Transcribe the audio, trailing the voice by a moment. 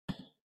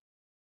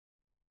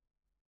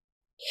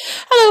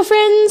Hello,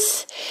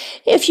 friends.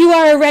 If you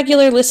are a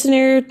regular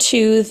listener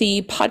to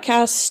the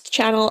podcast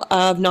channel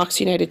of Knox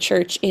United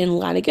Church in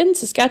Lanigan,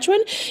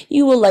 Saskatchewan,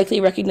 you will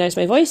likely recognize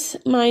my voice.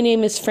 My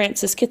name is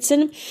Frances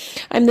Kitson.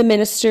 I'm the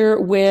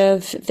minister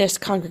with this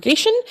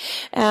congregation.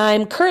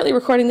 I'm currently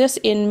recording this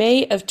in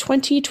May of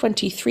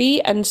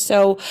 2023, and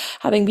so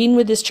having been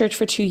with this church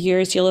for 2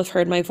 years, you'll have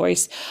heard my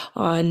voice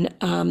on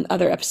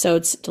other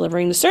episodes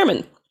delivering the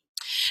sermon.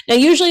 Now,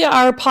 usually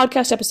our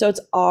podcast episodes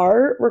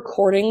are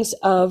recordings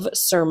of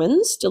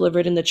sermons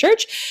delivered in the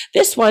church.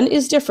 This one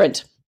is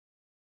different.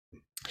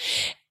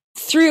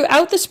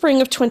 Throughout the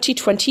spring of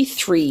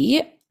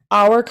 2023,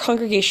 our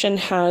congregation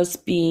has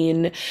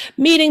been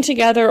meeting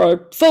together,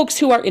 or folks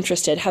who are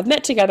interested have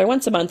met together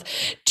once a month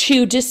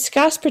to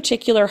discuss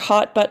particular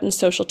hot button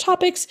social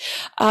topics,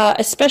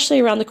 especially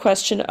around the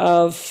question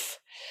of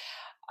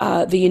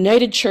the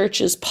United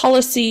Church's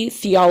policy,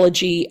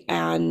 theology,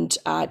 and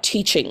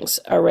teachings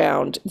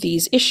around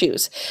these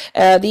issues.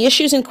 The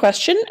issues in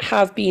question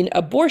have been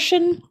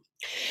abortion,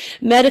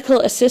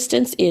 medical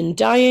assistance in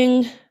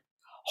dying,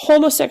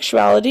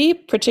 homosexuality,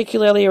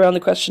 particularly around the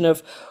question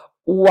of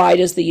why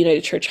does the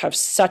United Church have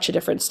such a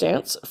different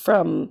stance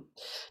from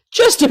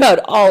just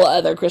about all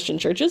other Christian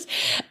churches,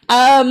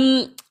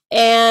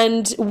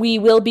 and we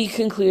will be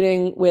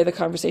concluding with a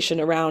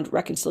conversation around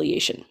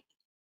reconciliation.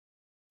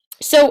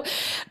 So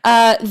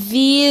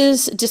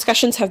these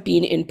discussions have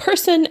been in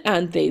person,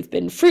 and they've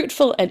been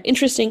fruitful and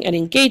interesting and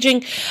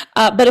engaging.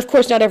 But of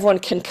course, not everyone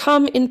can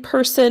come in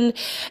person.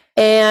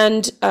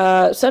 And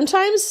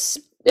sometimes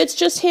it's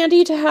just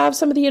handy to have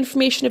some of the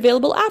information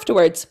available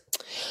afterwards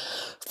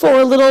for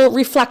a little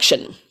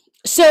reflection.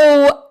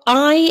 So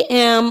I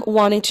am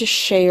wanting to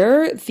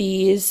share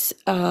these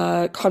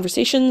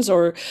conversations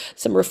or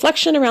some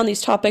reflection around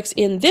these topics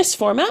in this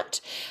format,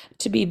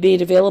 to be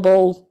made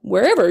available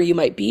wherever you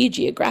might be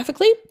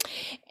geographically.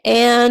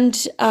 And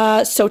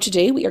so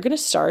today we are going to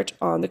start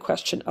on the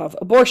question of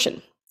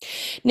abortion.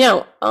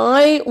 Now,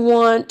 I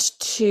want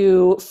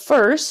to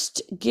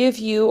first give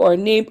you or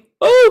name,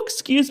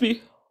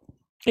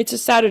 it's a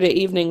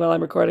Saturday evening while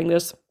I'm recording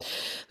this.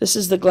 This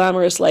is the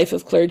glamorous life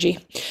of clergy.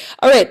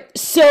 All right,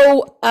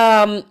 so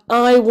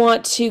I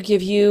want to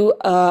give you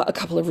a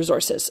couple of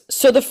resources.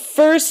 So the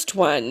first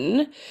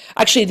one,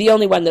 actually the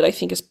only one that I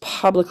think is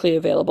publicly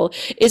available,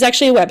 is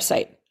actually a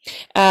website.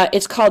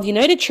 It's called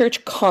United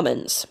Church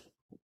Commons.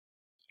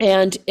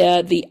 And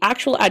the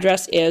actual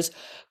address is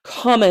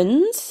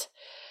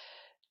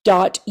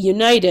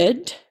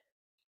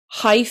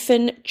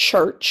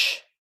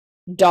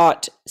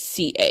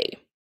commons.united-church.ca.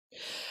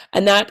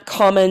 And that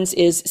commons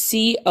is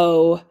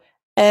COMMONS,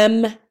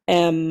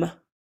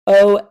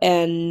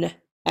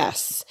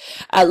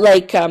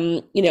 like,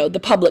 the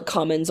public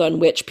commons on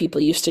which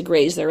people used to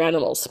graze their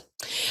animals.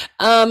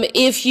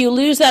 If you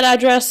lose that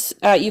address,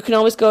 you can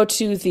always go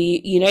to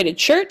the United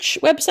Church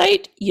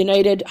website,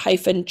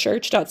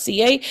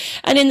 united-church.ca,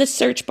 and in the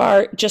search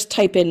bar, just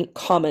type in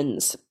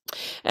commons.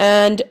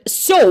 And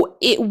so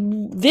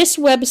this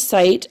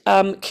website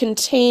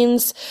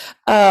contains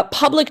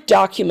public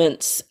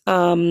documents,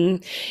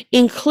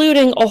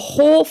 including a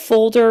whole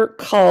folder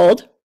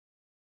called,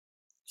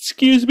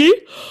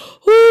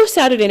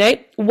 Saturday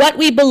Night, What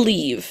We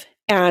Believe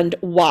and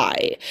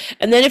Why.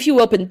 And then if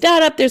you open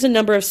that up, there's a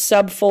number of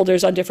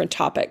subfolders on different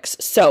topics.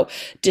 So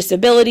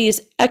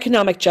disabilities,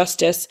 economic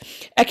justice,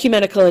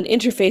 ecumenical and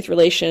interfaith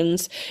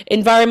relations,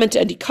 environment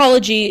and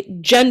ecology,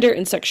 gender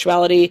and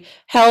sexuality,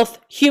 health,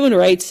 human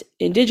rights,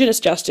 indigenous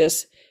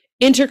justice,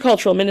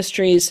 intercultural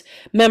ministries,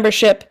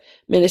 membership,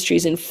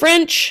 ministries in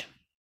French,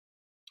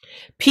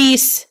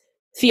 peace,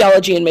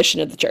 theology and mission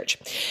of the church.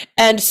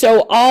 And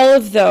so all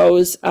of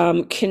those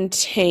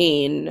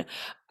contain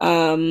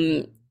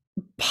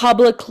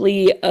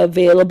publicly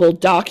available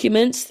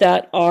documents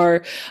that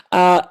are,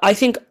 I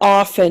think,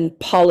 often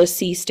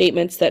policy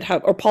statements that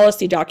have, or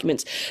policy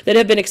documents that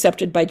have been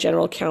accepted by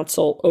General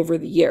Council over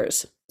the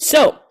years.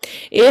 So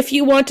if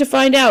you want to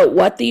find out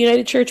what the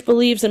United Church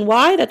believes and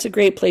why, that's a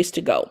great place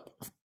to go.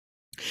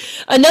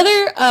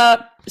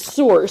 Another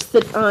source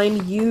that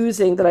I'm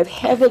using, that I've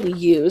heavily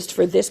used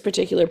for this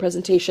particular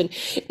presentation,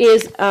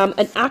 is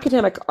an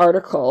academic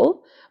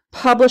article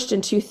published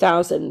in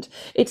 2000.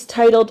 It's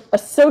titled A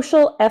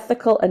Social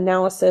Ethical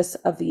Analysis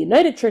of the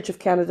United Church of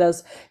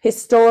Canada's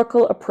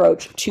Historical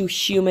Approach to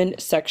Human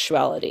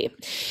Sexuality.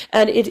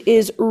 And it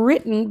is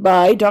written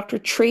by Dr.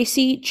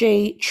 Tracy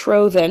J.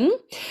 Trothan,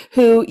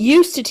 who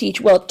used to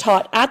teach,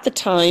 taught at the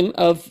time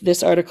of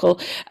this article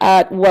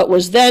at what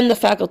was then the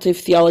Faculty of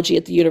Theology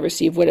at the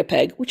University of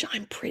Winnipeg, which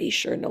I'm pretty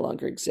sure no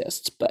longer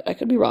exists, but I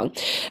could be wrong.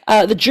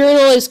 The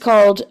journal is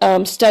called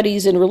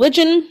Studies in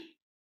Religion.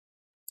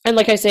 And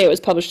like I say, it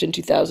was published in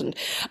 2000.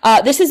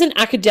 This is an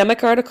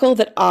academic article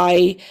that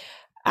I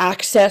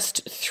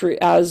accessed through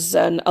as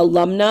an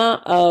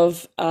alumna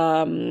of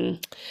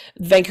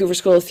Vancouver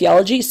School of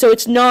Theology. So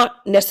it's not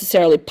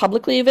necessarily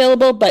publicly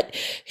available, but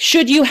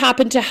should you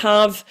happen to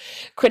have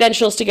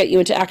credentials to get you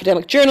into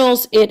academic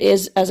journals, it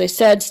is, as I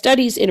said,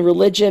 Studies in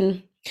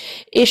Religion,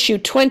 issue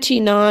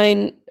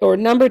 29, or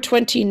number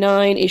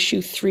 29,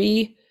 issue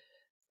 3,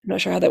 I'm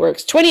not sure how that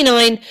works.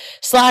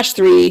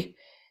 29/3,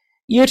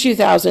 year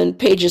 2000,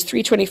 pages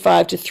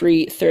 325 to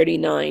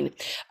 339.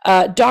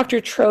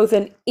 Dr.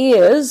 Trothan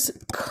is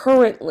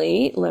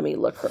currently, let me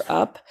look her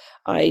up.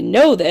 I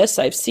know this,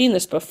 I've seen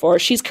this before.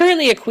 She's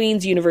currently at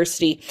Queen's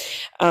University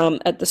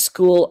at the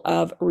School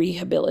of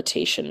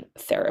Rehabilitation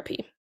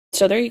Therapy.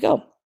 So there you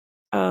go.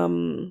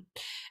 And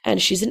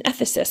she's an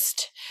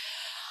ethicist.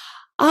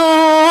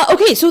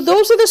 Okay, so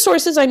those are the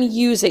sources I'm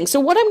using.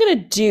 So what I'm going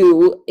to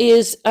do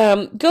is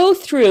go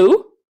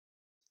through,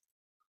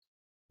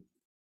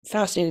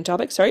 fascinating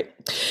topic, sorry,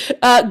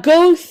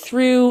 go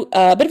through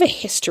a bit of a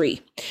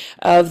history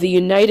of the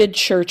United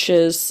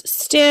Church's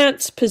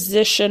stance,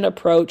 position,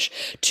 approach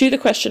to the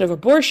question of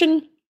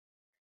abortion,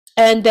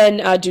 and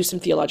then do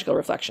some theological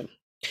reflection.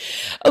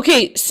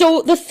 Okay,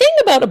 so the thing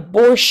about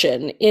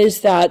abortion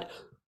is that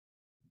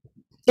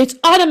it's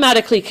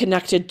automatically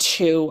connected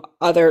to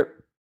other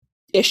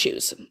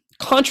issues: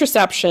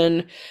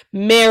 contraception,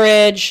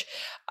 marriage,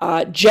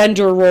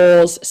 gender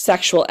roles,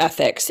 sexual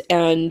ethics,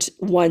 and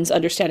one's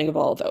understanding of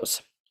all of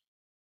those.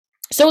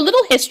 So a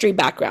little history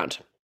background.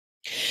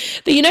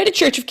 The United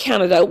Church of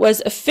Canada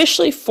was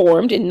officially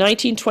formed in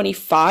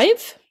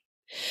 1925,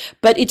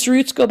 but its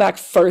roots go back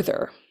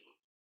further.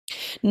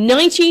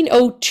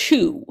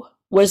 1902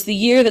 was the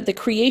year that the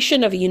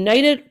creation of a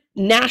United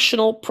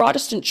National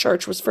Protestant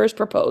Church was first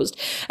proposed,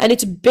 and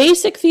its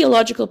basic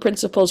theological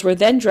principles were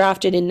then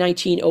drafted in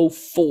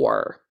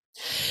 1904.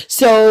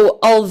 So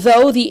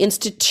although the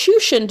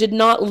institution did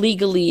not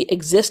legally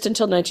exist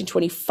until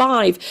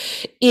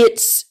 1925,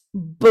 its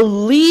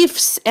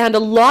beliefs and a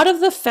lot of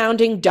the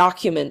founding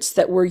documents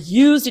that were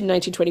used in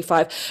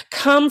 1925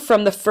 come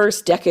from the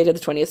first decade of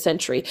the 20th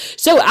century.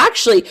 So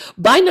actually,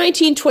 by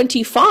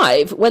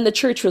 1925, when the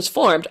church was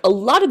formed, a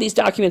lot of these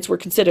documents were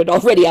considered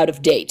already out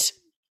of date.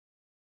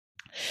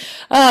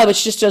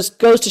 Which just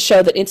goes to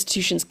show that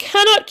institutions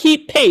cannot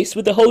keep pace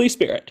with the Holy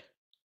Spirit.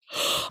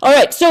 All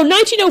right, so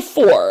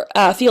 1904,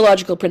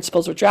 theological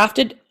principles were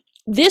drafted.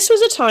 This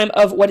was a time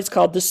of what is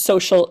called the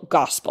social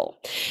gospel.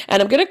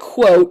 And I'm going to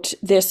quote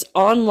this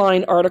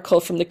online article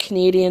from the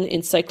Canadian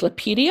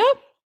Encyclopedia,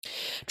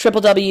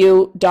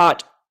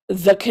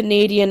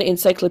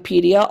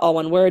 www.thecanadianencyclopedia, all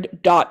one word,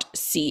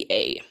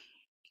 .ca,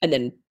 and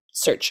then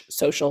search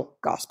social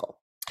gospel.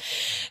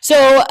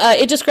 So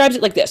it describes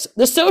it like this: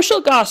 the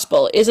social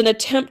gospel is an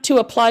attempt to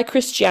apply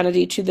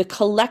Christianity to the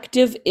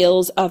collective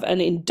ills of an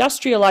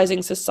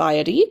industrializing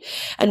society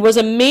and was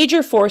a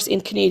major force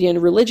in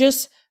Canadian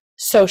religious,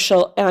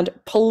 social, and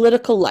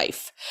political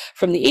life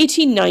from the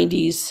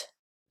 1890s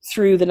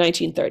through the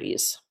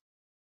 1930s.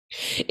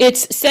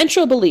 Its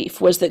central belief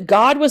was that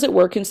God was at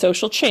work in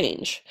social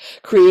change,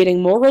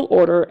 creating moral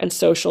order and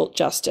social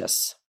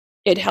justice.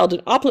 It held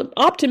an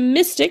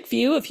optimistic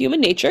view of human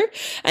nature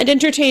and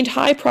entertained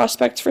high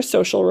prospects for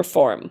social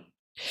reform.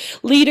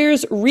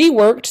 Leaders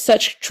reworked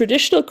such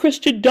traditional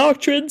Christian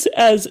doctrines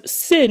as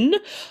sin,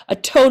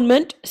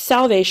 atonement,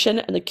 salvation,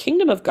 and the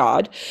kingdom of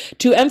God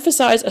to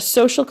emphasize a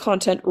social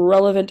content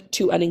relevant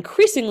to an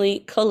increasingly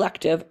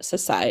collective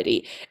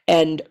society.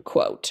 End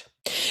quote.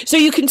 So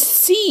you can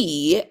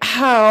see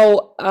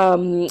how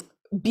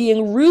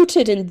being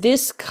rooted in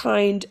this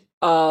kind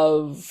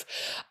of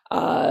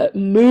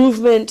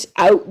movement,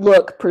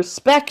 outlook,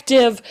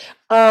 perspective,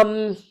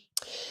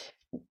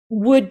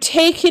 would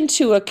take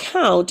into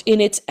account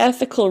in its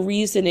ethical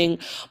reasoning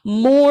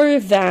more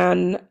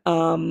than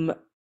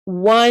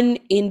one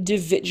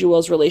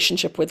individual's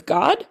relationship with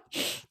God,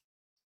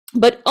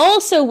 but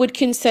also would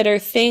consider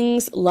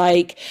things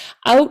like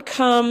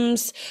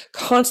outcomes,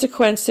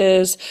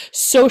 consequences,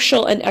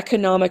 social and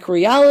economic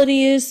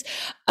realities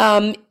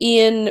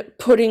in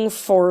putting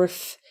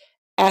forth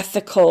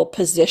ethical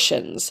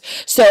positions.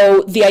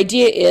 So the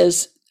idea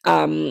is,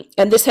 and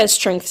this has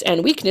strengths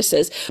and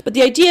weaknesses, but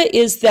the idea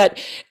is that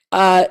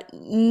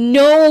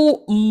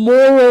no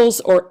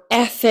morals or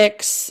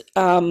ethics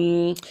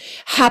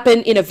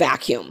happen in a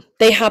vacuum.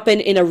 They happen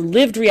in a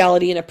lived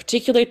reality in a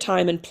particular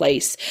time and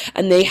place,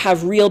 and they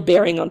have real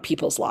bearing on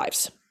people's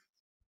lives.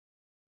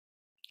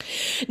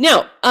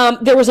 Now,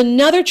 there was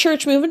another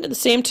church movement at the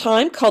same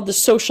time called the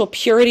Social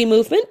Purity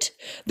Movement.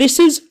 This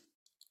is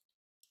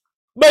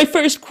my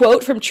first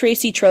quote from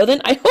Tracy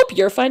Trothan. I hope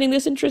you're finding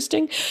this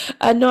interesting,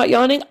 not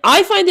yawning.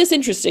 I find this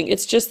interesting.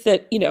 It's just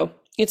that,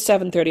 it's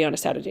 7:30 on a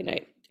Saturday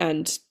night,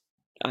 and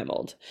I'm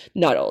old.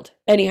 Not old.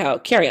 Anyhow,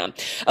 carry on.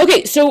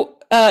 Okay, so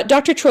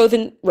Dr.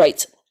 Trothan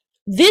writes,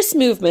 this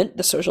movement,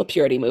 the Social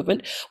Purity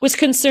Movement, was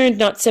concerned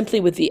not simply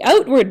with the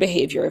outward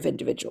behavior of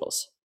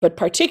individuals, but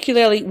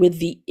particularly with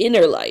the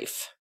inner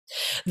life.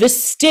 The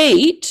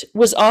state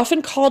was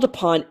often called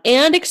upon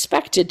and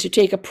expected to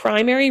take a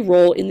primary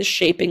role in the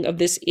shaping of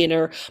this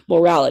inner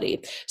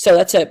morality. So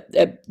that's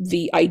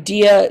the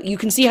idea. You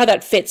can see how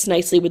that fits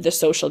nicely with the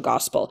social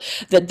gospel,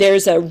 that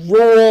there's a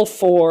role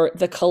for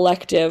the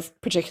collective,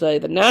 particularly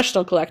the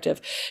national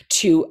collective,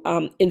 to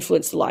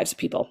influence the lives of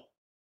people.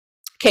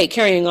 Okay,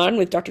 carrying on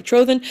with Dr.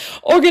 Trothan,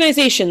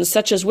 organizations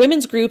such as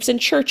women's groups and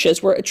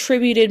churches were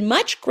attributed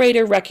much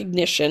greater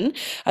recognition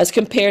as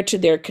compared to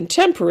their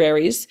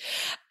contemporaries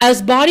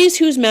as bodies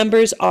whose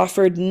members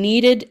offered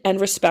needed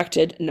and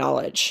respected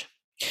knowledge.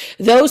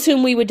 Those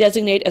whom we would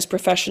designate as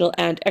professional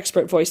and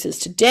expert voices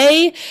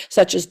today,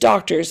 such as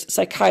doctors,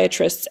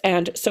 psychiatrists,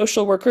 and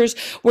social workers,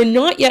 were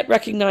not yet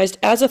recognized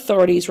as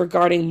authorities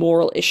regarding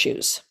moral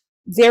issues.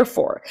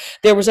 Therefore,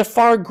 there was a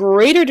far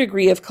greater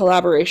degree of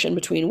collaboration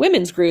between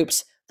women's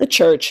groups, the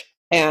church,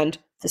 and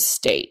the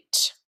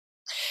state.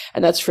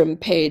 And that's from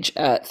page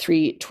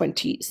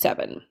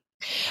 327.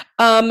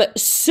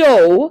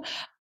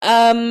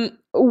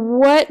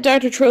 What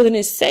Dr. Trothan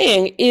is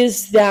saying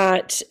is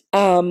that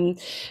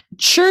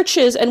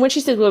churches, and when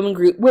she says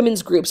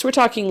women's groups, we're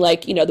talking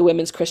like, the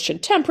Women's Christian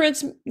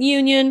Temperance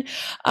Union,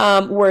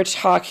 we're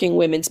talking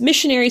women's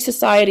missionary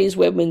societies,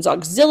 women's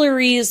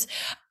auxiliaries,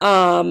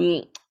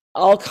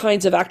 all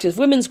kinds of active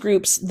women's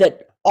groups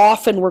that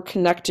often were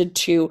connected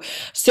to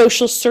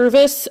social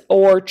service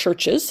or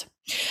churches.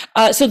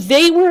 So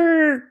they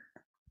were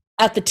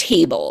at the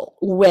table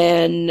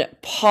when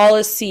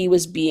policy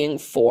was being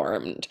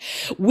formed,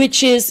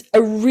 which is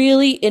a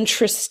really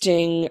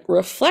interesting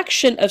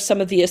reflection of some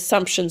of the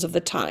assumptions of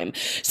the time.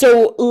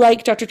 So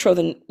like Dr.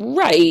 Trothan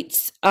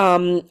writes,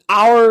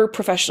 our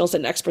professionals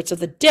and experts of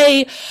the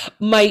day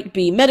might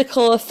be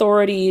medical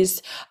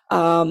authorities,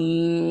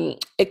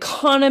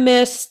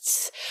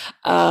 economists,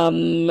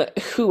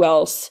 who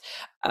else?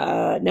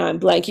 Now I'm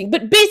blanking,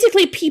 but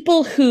basically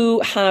people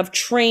who have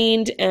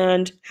trained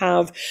and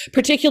have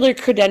particular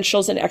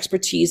credentials and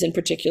expertise in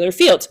particular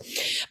fields.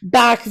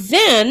 Back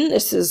then,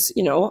 this is,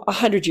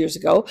 100 years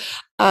ago,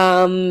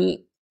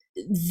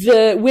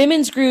 the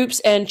women's groups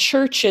and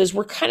churches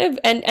were kind of,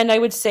 and I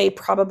would say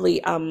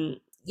probably,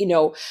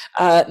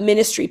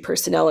 ministry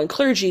personnel and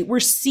clergy were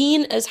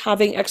seen as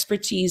having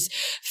expertise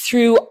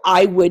through,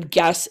 I would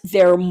guess,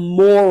 their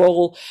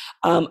moral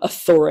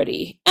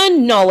authority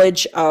and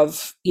knowledge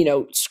of,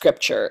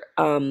 scripture.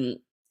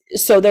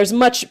 So there's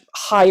much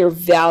higher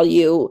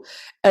value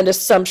and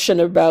assumption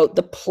about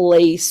the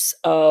place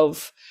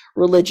of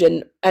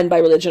religion, and by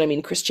religion I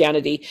mean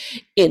Christianity,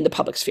 in the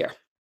public sphere.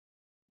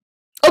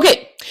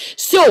 Okay,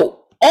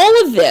 so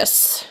all of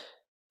this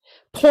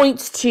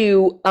points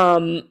to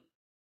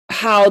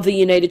how the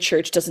United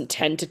Church doesn't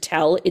tend to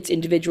tell its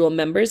individual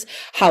members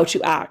how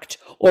to act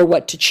or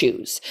what to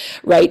choose,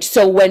 right?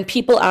 So when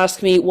people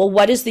ask me, well,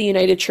 what is the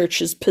United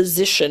Church's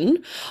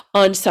position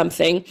on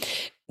something?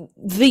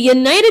 The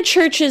United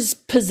Church's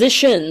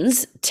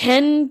positions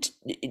tend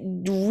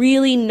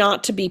really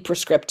not to be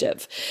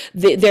prescriptive.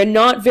 They're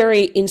not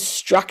very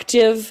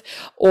instructive,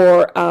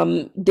 or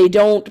they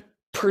don't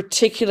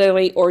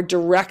particularly or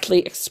directly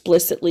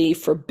explicitly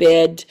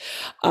forbid,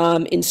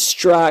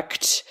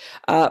 instruct,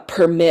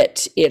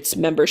 permit its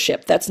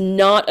membership. That's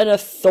not an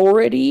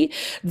authority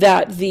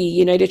that the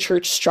United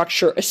Church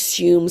structure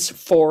assumes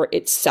for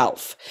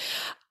itself.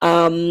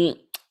 And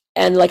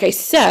like I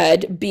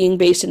said, being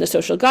based in the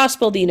social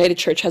gospel, the United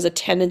Church has a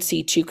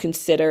tendency to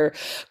consider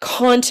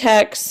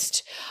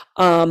context,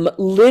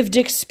 lived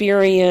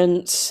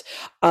experience,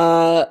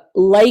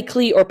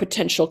 likely or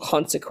potential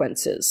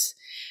consequences.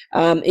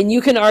 And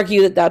you can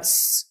argue that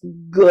that's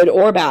good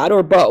or bad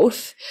or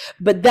both,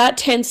 but that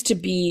tends to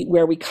be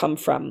where we come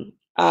from.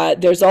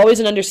 There's always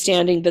an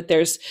understanding that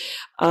there's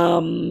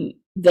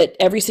that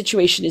every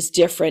situation is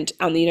different,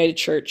 and the United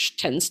Church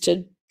tends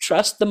to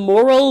trust the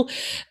moral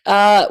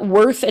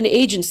worth and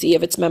agency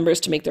of its members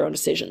to make their own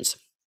decisions.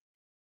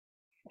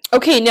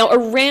 Okay, now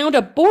around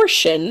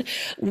abortion,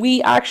 we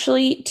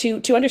actually,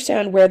 to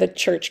understand where the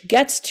church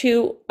gets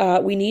to,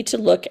 we need to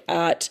look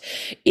at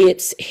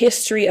its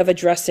history of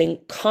addressing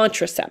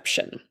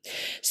contraception.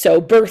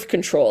 So birth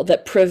control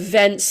that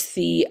prevents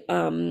the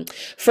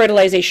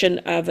fertilization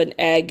of an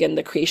egg and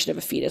the creation of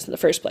a fetus in the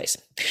first place.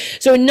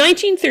 So in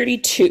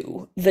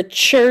 1932, the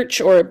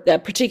church, or a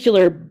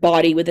particular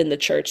body within the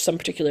church, some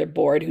particular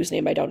board whose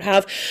name I don't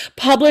have,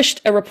 published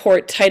a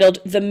report titled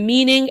 "The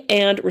Meaning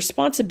and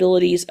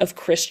Responsibilities of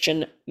Christian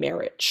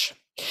Marriage."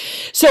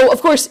 So,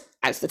 of course,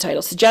 as the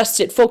title suggests,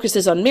 it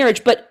focuses on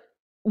marriage, but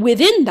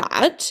within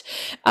that,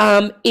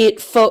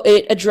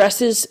 it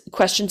addresses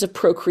questions of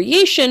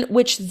procreation,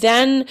 which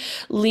then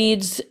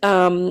leads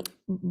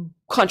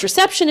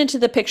contraception into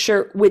the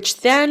picture,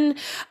 which then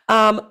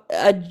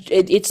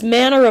its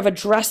manner of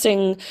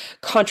addressing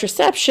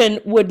contraception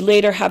would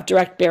later have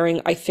direct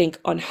bearing, I think,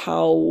 on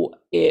how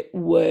it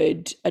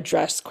would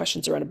address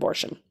questions around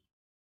abortion.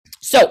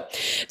 So,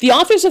 the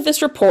authors of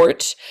this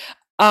report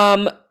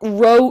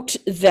wrote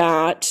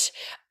that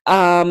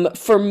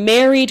for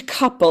married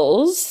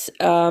couples,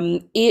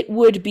 it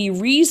would be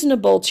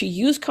reasonable to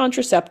use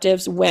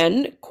contraceptives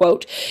when,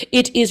 quote,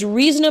 "it is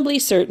reasonably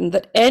certain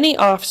that any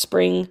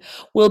offspring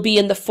will be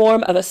in the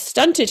form of a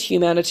stunted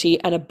humanity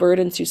and a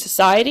burden to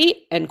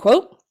society," end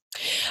quote.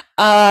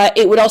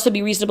 It would also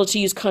be reasonable to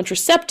use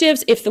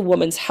contraceptives if the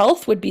woman's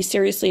health would be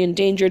seriously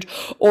endangered,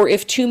 or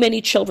if too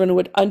many children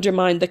would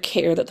undermine the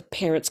care that the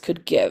parents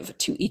could give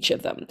to each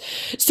of them.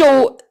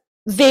 So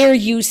there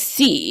you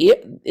see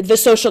the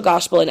social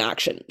gospel in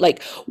action.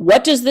 Like,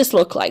 what does this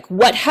look like?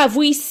 What have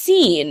we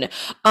seen?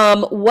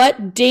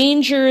 What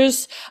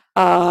dangers,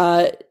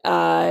 health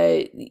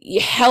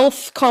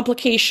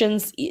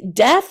complications,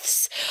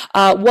 deaths,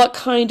 what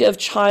kind of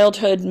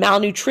childhood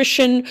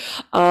malnutrition,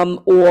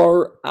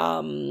 or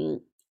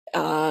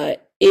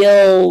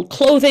ill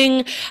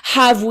clothing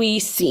have we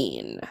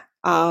seen,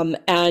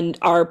 and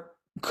are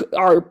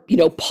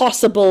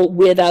possible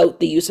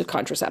without the use of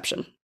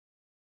contraception?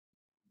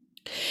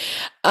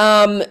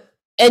 Um,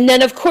 and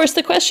then, of course,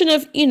 the question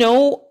of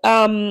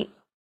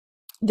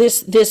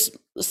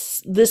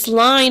this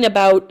line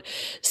about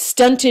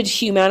stunted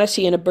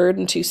humanity and a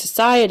burden to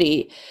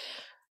society.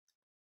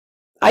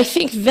 I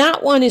think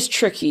that one is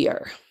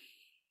trickier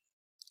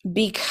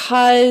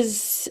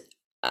because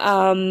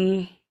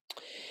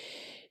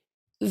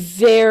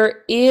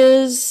there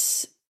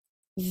is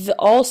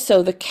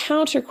also the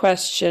counter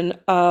question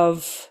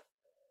of,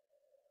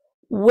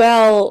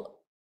 well,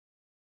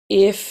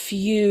 if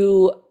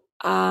you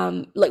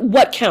like,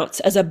 what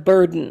counts as a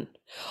burden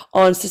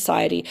on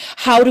society?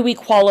 How do we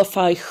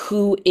qualify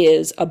who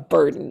is a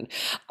burden?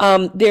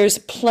 There's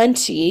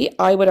plenty,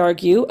 I would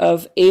argue,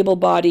 of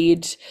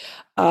able-bodied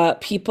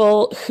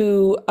people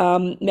who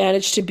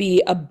manage to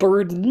be a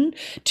burden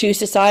to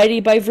society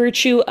by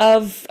virtue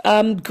of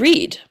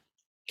greed.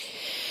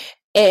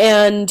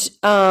 And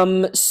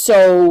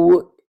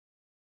so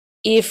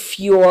if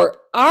your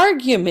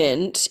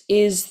argument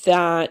is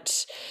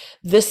that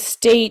the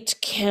state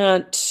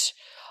can't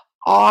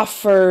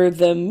offer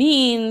the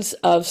means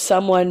of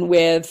someone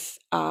with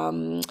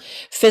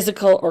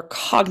physical or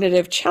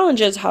cognitive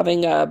challenges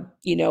having a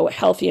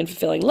healthy and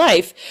fulfilling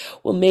life,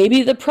 well,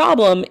 maybe the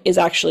problem is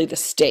actually the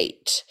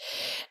state.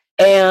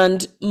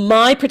 And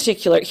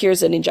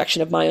here's an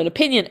injection of my own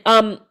opinion.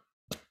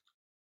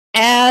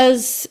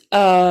 As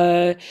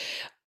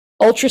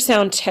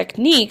ultrasound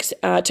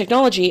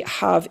technology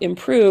have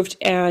improved,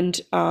 and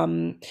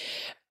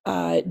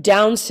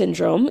Down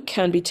syndrome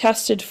can be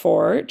tested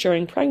for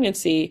during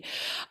pregnancy,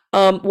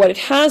 what it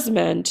has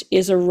meant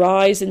is a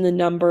rise in the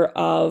number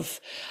of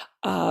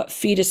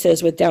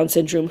fetuses with Down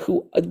syndrome,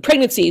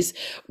 pregnancies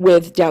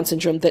with Down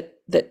syndrome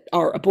that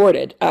are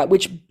aborted,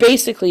 which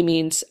basically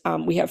means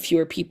we have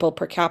fewer people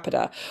per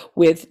capita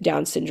with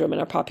Down syndrome in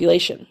our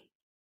population.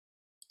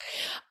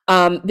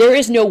 There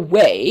is no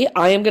way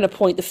I am going to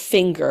point the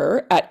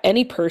finger at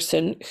any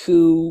person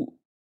who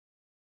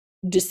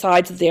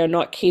decides that they are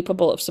not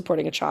capable of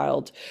supporting a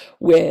child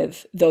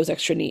with those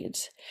extra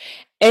needs.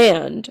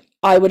 And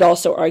I would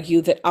also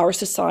argue that our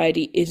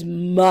society is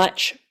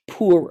much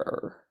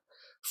poorer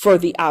for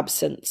the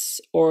absence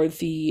or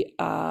the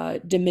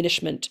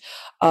diminishment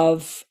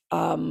of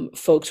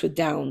folks with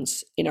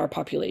Downs in our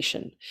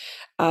population.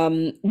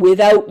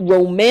 Without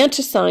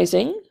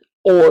romanticizing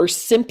or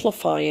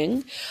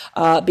simplifying,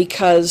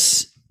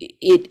 because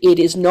it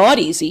is not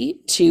easy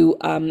to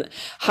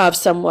have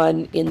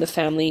someone in the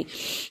family,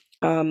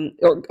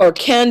 or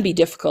can be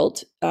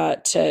difficult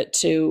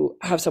to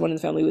have someone in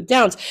the family with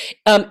Downs.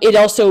 It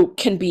also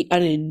can be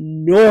an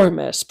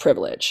enormous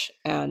privilege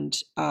and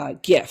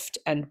gift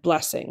and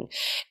blessing,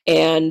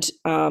 and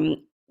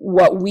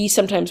what we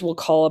sometimes will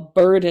call a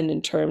burden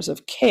in terms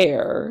of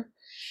care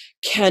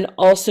can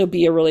also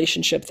be a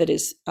relationship that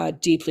is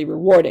deeply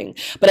rewarding.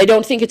 But I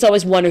don't think it's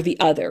always one or the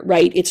other,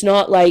 right? It's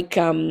not like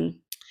a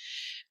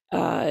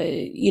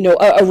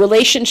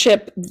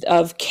relationship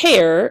of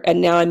care,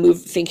 and now I'm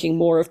thinking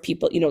more of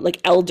people,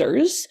 like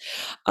elders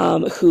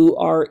who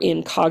are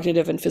in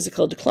cognitive and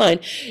physical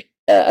decline.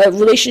 A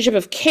relationship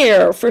of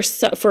care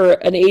for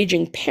an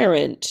aging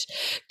parent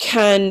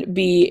can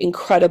be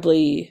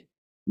incredibly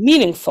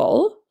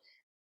meaningful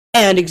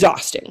and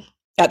exhausting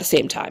at the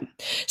same time.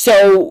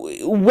 So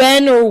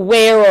when or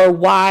where or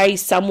why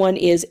someone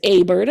is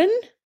a burden,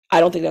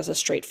 I don't think that's a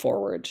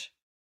straightforward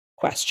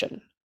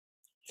question.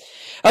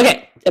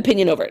 Okay,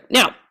 opinion over it.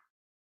 Now,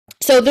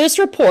 so this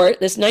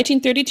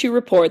 1932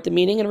 report, The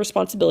Meaning and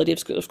Responsibility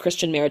of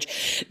Christian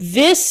Marriage,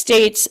 this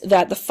states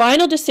that the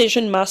final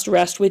decision must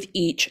rest with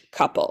each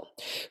couple,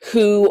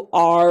 who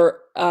are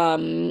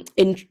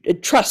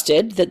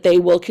entrusted that they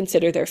will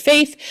consider their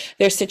faith,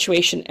 their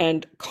situation,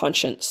 and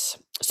conscience.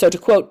 So to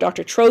quote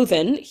Dr.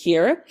 Trouthan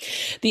here,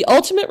 the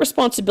ultimate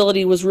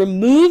responsibility was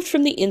removed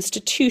from the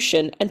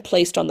institution and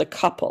placed on the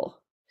couple.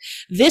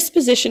 This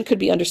position could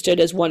be understood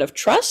as one of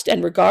trust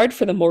and regard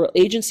for the moral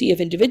agency of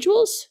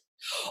individuals,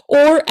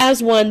 or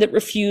as one that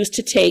refused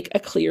to take a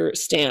clear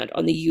stand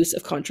on the use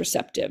of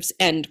contraceptives,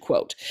 end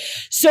quote.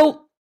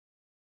 So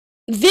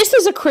this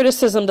is a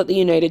criticism that the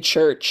United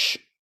Church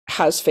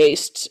has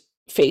faces,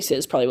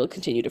 probably will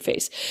continue to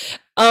face,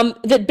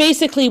 that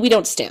basically we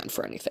don't stand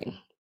for anything.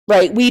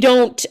 Right, we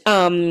don't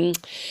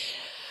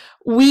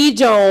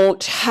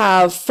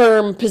have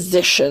firm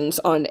positions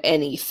on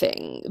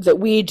anything, that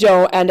we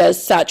don't, and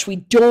as such, we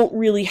don't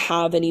really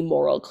have any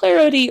moral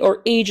clarity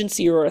or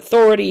agency or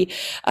authority,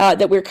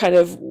 that we're kind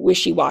of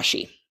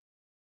wishy-washy.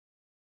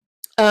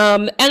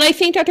 And I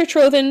think Dr.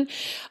 Trouthan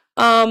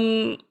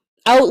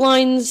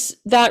outlines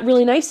that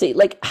really nicely.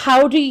 Like,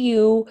 how do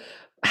you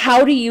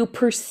how do you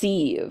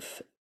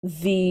perceive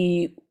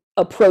the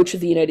approach of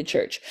the United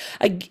Church?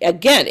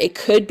 Again, it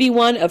could be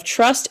one of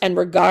trust and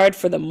regard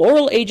for the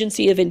moral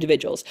agency of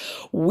individuals.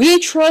 We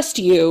trust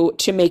you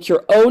to make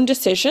your own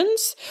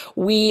decisions.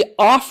 We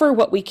offer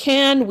what we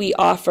can. We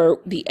offer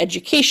the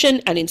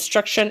education and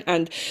instruction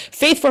and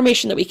faith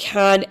formation that we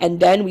can, and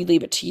then we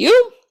leave it to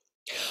you.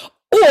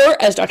 Or,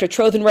 as Dr.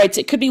 Trothan writes,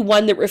 it could be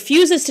one that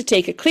refuses to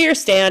take a clear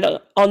stand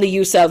on the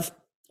use of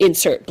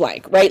insert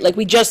blank, right? Like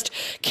we just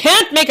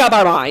can't make up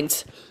our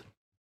minds.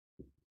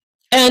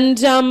 And,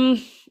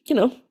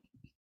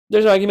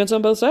 there's arguments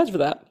on both sides for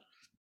that.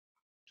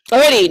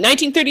 Alrighty,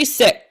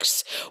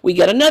 1936, we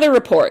get another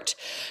report.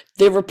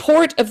 The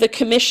report of the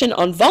Commission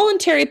on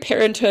Voluntary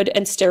Parenthood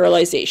and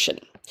Sterilization.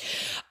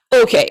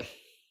 Okay,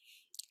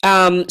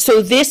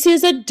 so this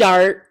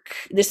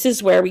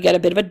is where we get a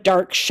bit of a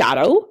dark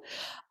shadow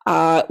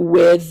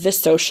with the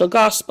social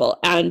gospel.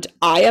 And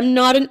I am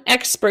not an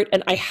expert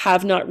and I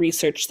have not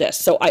researched this.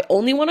 So I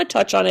only want to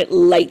touch on it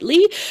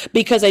lightly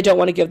because I don't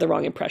want to give the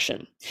wrong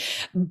impression.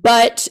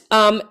 But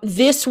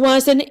this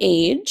was an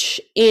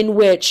age in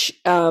which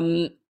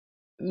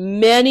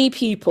many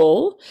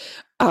people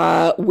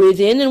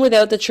within and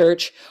without the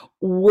church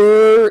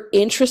were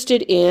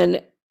interested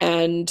in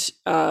and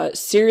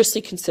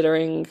seriously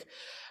considering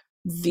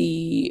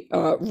the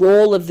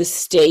role of the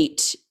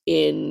state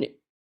in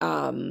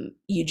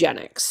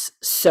eugenics.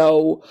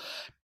 So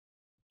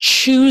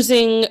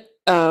choosing,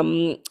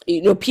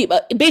 people,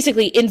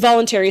 basically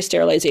involuntary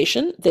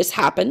sterilization. This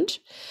happened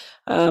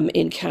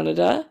in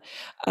Canada.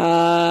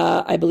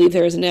 I believe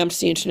there is an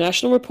Amnesty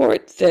International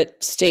report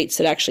that states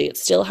that actually it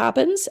still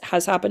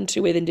has happened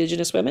with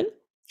Indigenous women.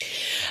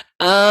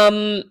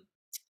 But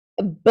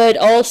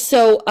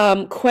also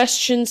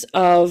questions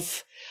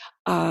of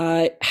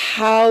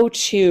how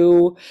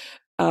to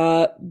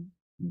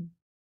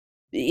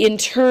in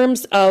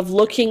terms of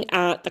looking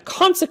at the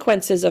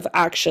consequences of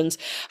actions,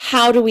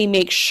 how do we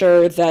make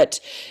sure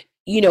that,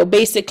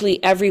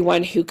 basically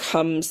everyone who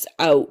comes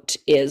out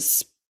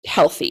is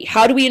healthy?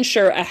 How do we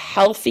ensure a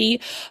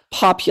healthy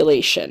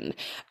population?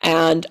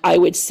 And I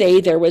would say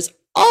there was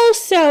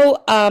also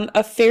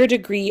a fair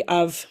degree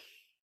of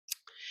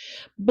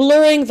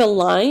blurring the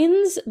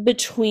lines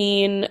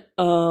between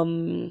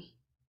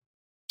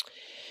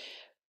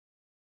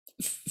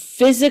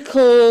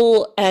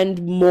physical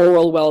and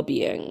moral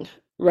well-being.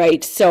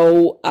 Right.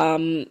 So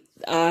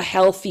a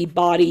healthy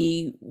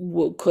body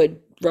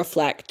could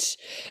reflect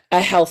a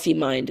healthy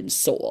mind and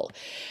soul,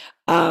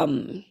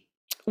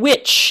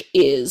 which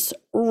is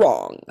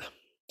wrong.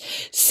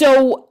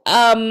 So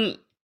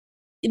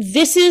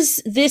this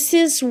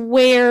is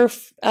where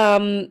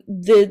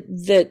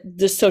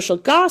the social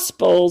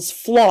gospel's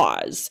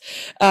flaws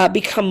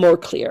become more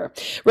clear,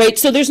 right?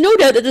 So there's no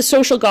doubt that the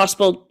social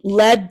gospel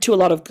led to a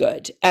lot of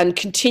good and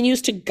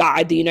continues to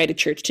guide the United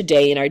Church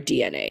today in our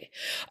DNA.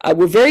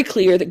 We're very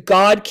clear that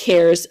God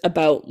cares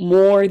about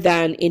more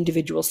than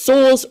individual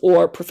souls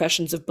or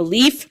professions of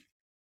belief.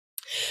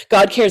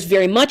 God cares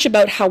very much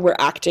about how we're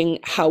acting,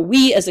 how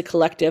we as a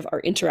collective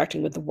are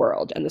interacting with the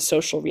world and the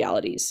social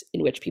realities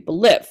in which people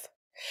live.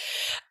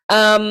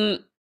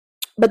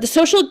 But the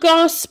social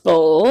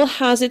gospel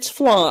has its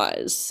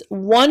flaws.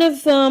 One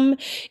of them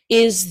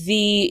is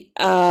the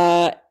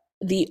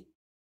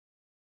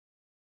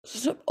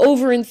sort of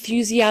over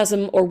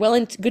enthusiasm or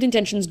good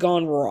intentions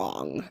gone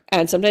wrong,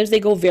 and sometimes they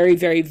go very,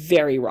 very,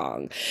 very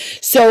wrong.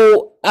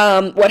 So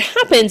what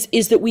happens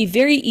is that we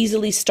very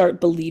easily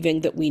start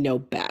believing that we know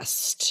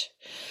best,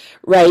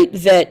 right?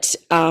 That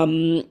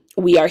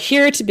we are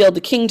here to build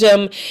the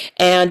kingdom,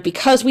 and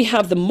because we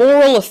have the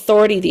moral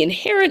authority, the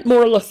inherent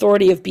moral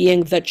authority of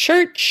being the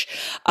church,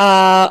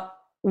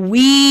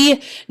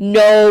 we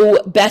know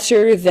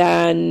better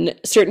than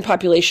certain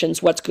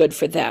populations what's good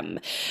for them.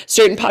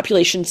 Certain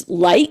populations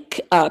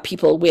like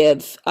people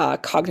with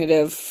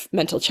cognitive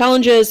mental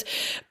challenges,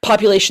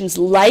 populations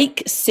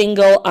like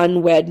single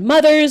unwed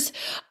mothers,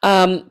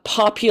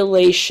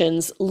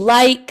 populations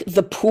like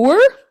the poor,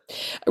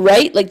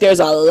 right? Like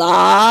there's a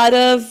lot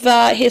of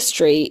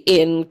history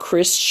in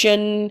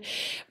Christian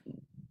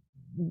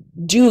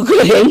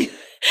do-gooding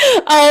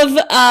of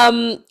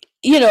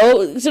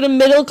sort of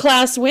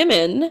middle-class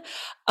women,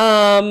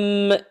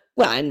 and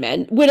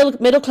men,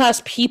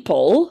 middle-class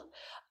people,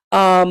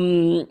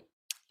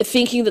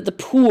 thinking that the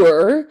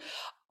poor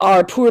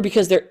are poor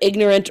because they're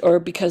ignorant or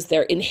because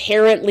they're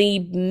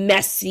inherently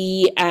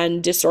messy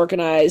and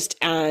disorganized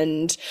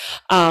and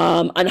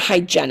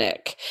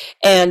unhygienic,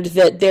 and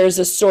that there's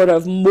a sort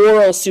of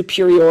moral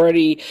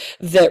superiority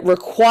that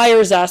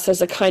requires us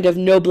as a kind of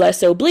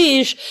noblesse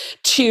oblige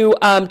to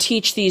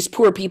teach these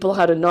poor people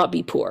how to not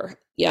be poor.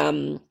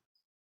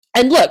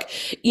 And look,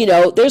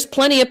 there's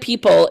plenty of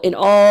people in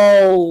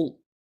all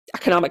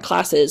economic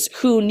classes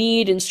who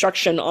need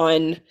instruction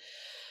on,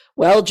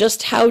 well,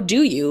 just how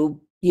do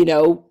you,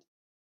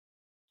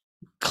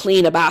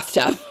 clean a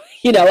bathtub,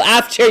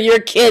 after your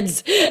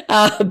kids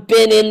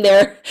been in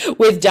there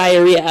with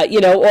diarrhea,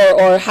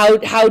 or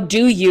how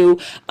do you,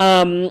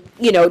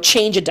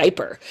 change a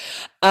diaper,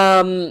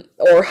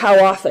 or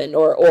how often,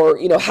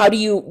 or how do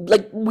you,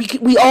 like,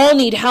 we all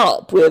need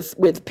help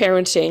with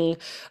parenting,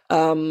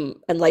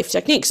 and life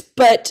techniques,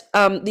 but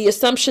the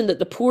assumption that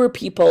the poor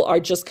people are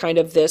just kind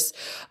of this,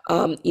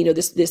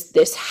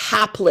 this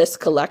hapless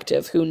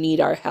collective who need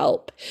our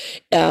help,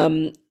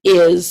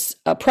 is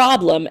a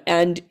problem,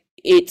 and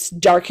its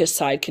darkest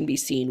side can be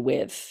seen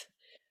with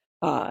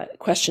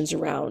questions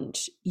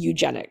around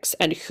eugenics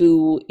and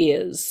who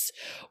is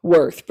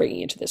worth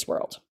bringing into this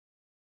world.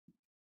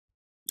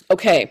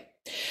 Okay.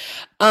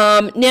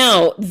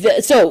 Now,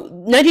 so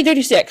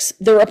 1936,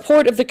 the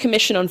report of the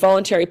Commission on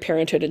Voluntary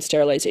Parenthood and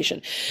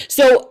Sterilization.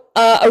 So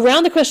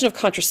around the question of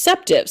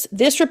contraceptives,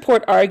 this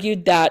report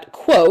argued that,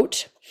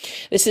 quote,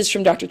 this is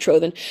from Dr.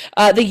 Trothan,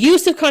 the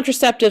use of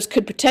contraceptives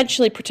could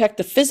potentially protect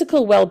the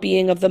physical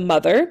well-being of the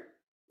mother,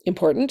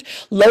 important,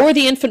 lower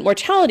the infant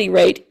mortality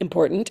rate,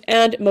 important,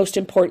 and most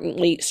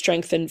importantly,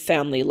 strengthen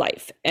family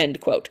life, end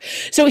quote.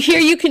 So here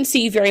you can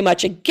see very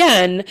much,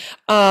 again,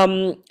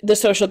 the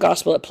social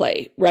gospel at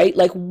play, right?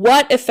 Like,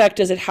 what effect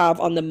does it have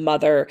on the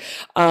mother?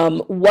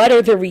 What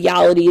are the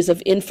realities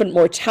of infant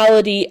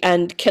mortality?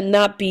 And can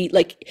that be,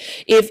 like,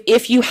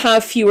 if you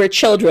have fewer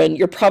children,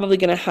 you're probably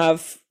going to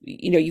have,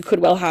 you could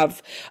well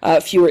have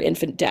fewer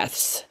infant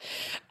deaths.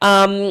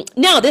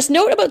 Now, this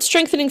note about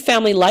strengthening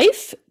family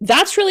life,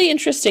 that's really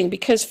interesting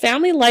because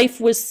family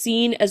life was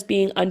seen as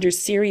being under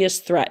serious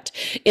threat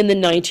in the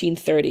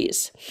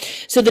 1930s.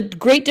 So the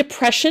Great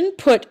Depression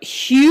put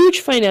huge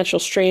financial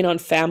strain on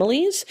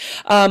families,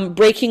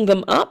 breaking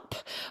them up.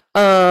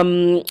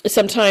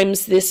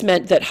 Sometimes this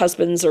meant that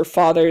husbands or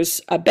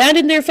fathers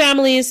abandoned their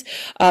families.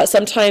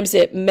 Sometimes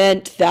it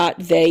meant that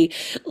they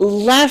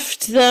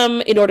left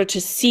them in order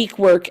to seek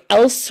work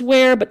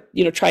elsewhere, but,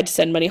 tried to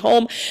send money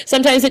home.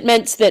 Sometimes it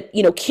meant that,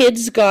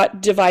 kids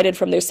got divided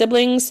from their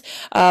siblings,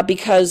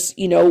 because,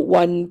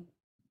 one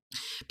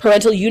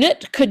parental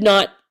unit could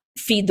not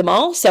feed them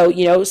all. So,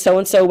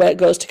 so-and-so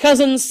goes to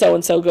cousins,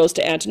 so-and-so goes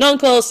to aunt and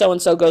uncle,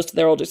 so-and-so goes to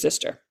their older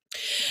sister.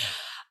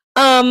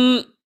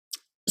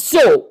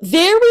 So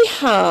there we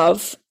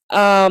have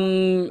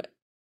the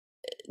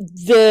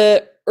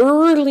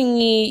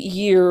early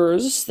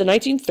years, the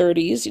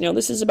 1930s.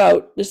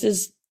 This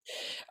is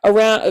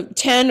around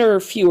 10 or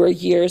fewer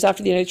years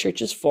after the United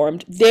Church is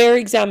formed, their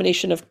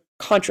examination of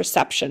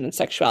contraception and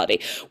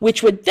sexuality,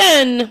 which would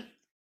then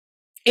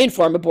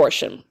inform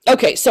abortion.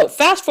 Okay, so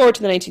fast forward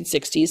to the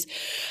 1960s.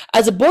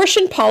 As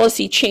abortion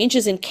policy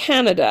changes in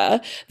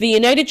Canada, the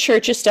United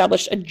Church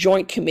established a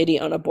joint committee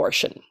on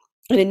abortion.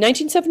 And in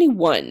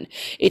 1971,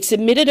 it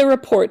submitted a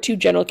report to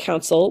General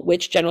Council,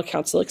 which General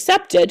Council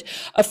accepted,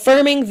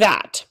 affirming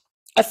that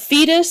a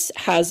fetus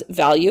has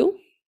value,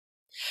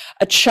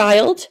 a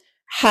child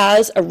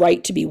has a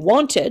right to be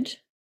wanted,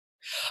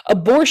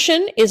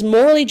 abortion is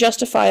morally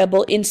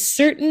justifiable in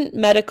certain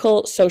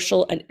medical,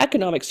 social, and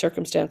economic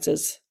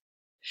circumstances,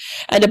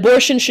 and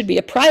abortion should be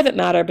a private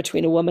matter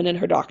between a woman and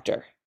her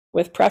doctor,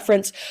 with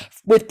preference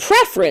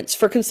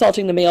for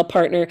consulting the male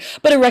partner,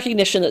 but a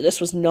recognition that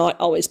this was not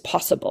always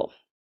possible.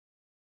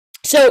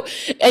 So,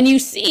 and you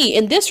see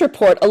in this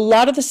report a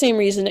lot of the same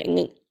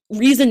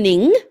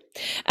reasoning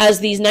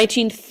as these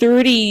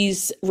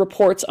 1930s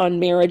reports on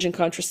marriage and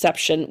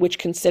contraception, which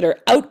consider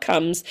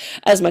outcomes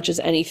as much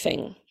as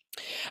anything.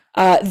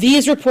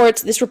 This report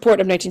of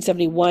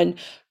 1971,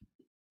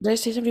 did I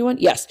say 71?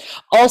 Yes,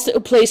 also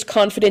placed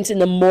confidence in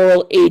the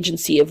moral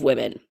agency of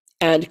women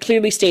and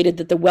clearly stated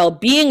that the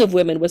well-being of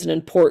women was an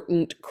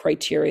important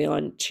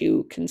criterion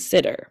to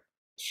consider.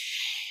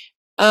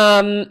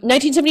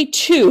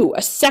 1972,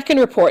 a second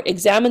report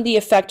examined the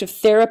effect of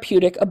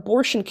therapeutic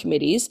abortion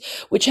committees,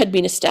 which had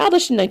been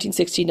established in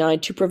 1969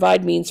 to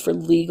provide means for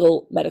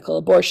legal medical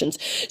abortions.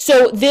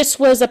 So this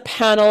was a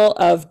panel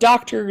of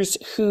doctors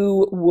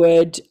who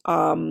would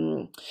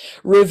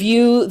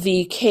review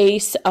the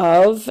case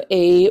of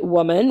a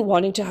woman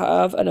wanting to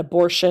have an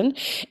abortion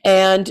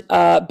and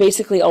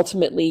basically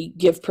ultimately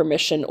give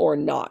permission or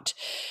not.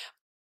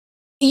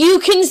 You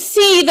can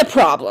see the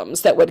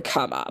problems that would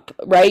come up,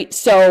 right?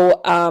 So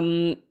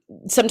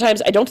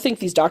sometimes I don't think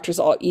these doctors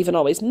even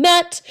always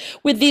met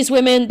with these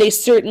women. They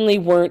certainly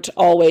weren't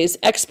always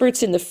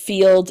experts in the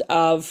field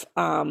of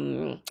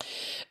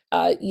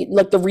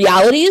like the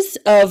realities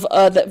of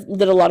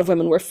that a lot of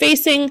women were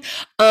facing.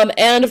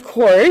 And of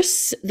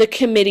course, the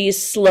committees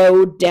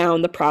slowed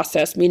down the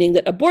process, meaning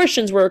that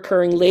abortions were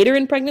occurring later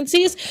in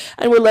pregnancies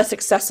and were less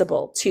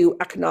accessible to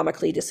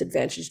economically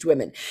disadvantaged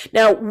women.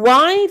 Now,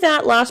 why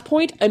that last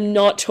point, I'm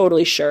not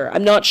totally sure.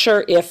 I'm not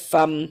sure if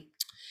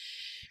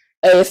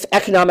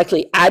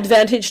economically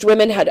advantaged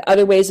women had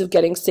other ways of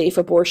getting safe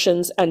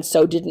abortions and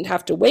so didn't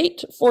have to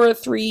wait for a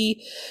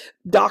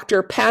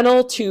 3-doctor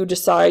panel to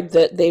decide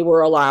that they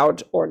were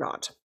allowed or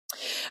not.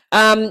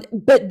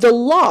 But the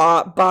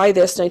law by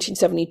this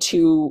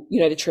 1972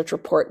 United Church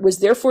report was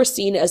therefore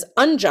seen as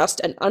unjust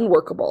and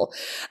unworkable.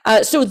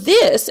 So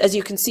this, as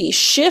you can see,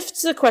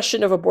 shifts the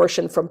question of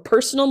abortion from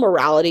personal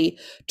morality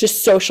to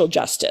social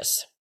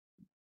justice.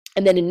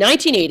 And then in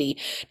 1980,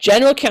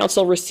 General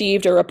Counsel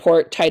received a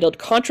report titled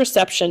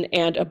Contraception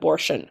and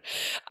Abortion,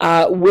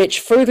 which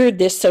furthered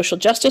this social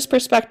justice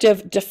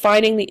perspective,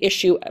 defining the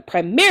issue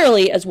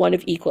primarily as one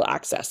of equal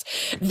access.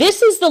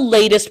 This is the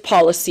latest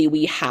policy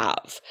we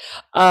have.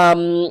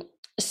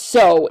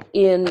 So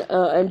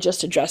I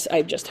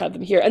just have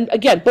them here. And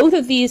again, both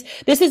of these,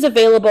 this is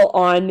available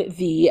on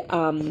the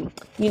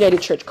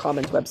United Church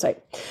Commons website.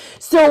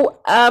 So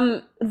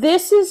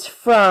this is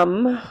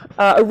from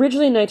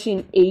originally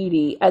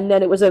 1980, and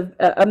then it was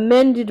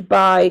amended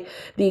by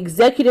the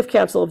Executive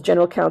Council of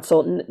General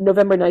Counsel in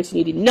November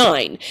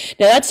 1989.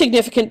 Now that's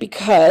significant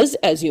because,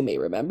 as you may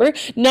remember,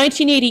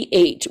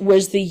 1988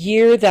 was the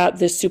year that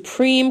the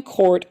Supreme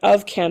Court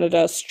of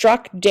Canada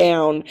struck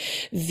down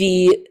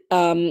the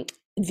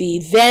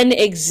then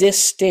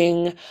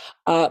existing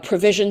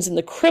provisions in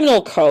the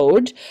criminal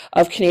code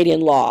of Canadian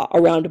law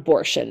around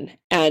abortion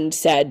and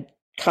said,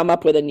 come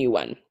up with a new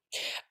one,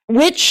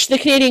 which the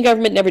Canadian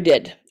government never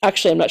did.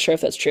 Actually, I'm not sure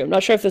if that's true. I'm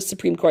not sure if the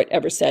Supreme Court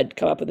ever said,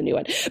 come up with a new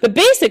one. But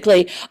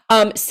basically,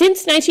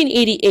 since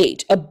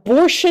 1988,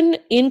 abortion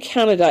in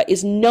Canada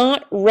is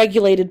not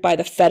regulated by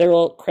the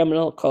federal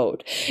criminal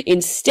code.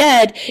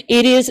 Instead,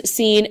 it is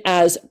seen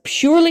as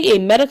purely a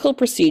medical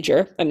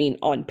procedure. I mean,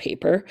 on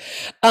paper.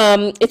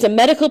 It's a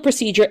medical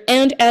procedure,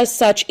 and as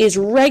such is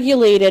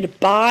regulated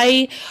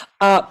by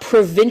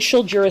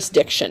provincial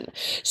jurisdiction.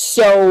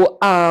 So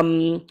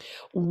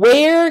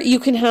where you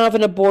can have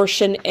an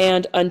abortion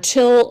and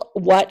until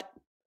what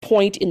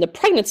point in the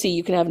pregnancy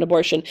you can have an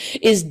abortion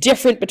is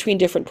different between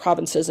different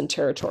provinces and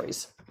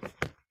territories.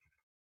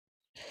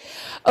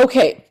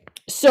 Okay,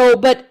 so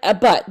but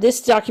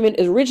this document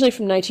is originally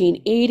from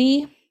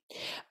 1980.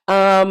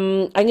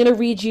 I'm going to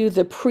read you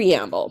the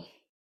preamble.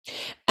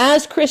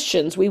 As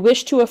Christians, we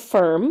wish to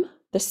affirm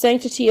the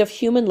sanctity of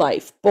human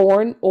life,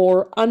 born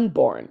or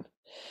unborn,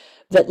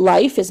 that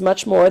life is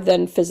much more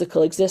than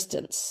physical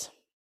existence.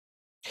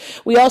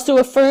 We also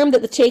affirm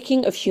that the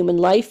taking of human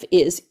life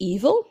is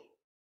evil.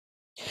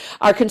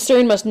 Our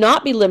concern must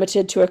not be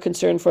limited to a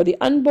concern for the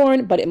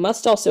unborn, but it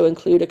must also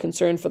include a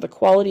concern for the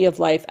quality of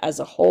life as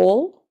a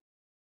whole.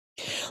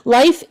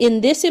 Life in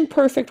this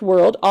imperfect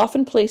world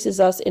often places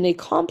us in a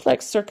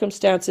complex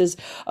circumstances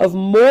of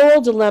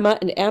moral dilemma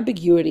and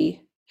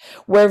ambiguity,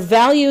 where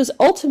values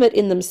ultimate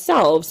in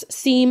themselves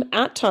seem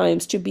at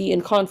times to be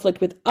in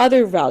conflict with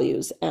other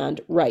values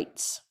and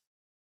rights.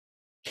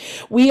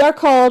 We are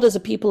called as a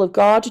people of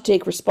God to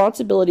take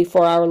responsibility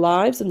for our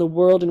lives and the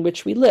world in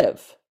which we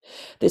live.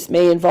 This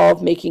may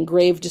involve making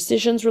grave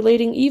decisions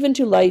relating even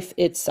to life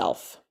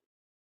itself.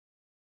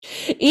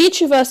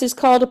 Each of us is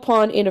called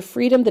upon in a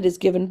freedom that is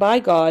given by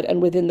God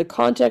and within the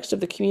context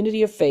of the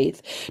community of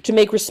faith to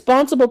make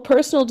responsible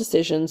personal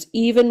decisions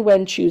even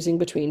when choosing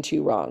between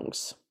two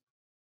wrongs.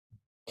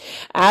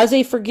 As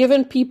a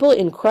forgiven people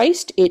in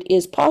Christ, it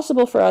is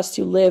possible for us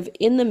to live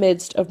in the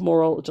midst of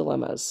moral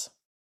dilemmas.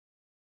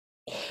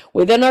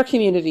 Within our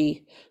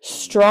community,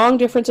 strong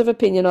difference of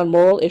opinion on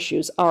moral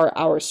issues are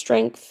our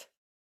strength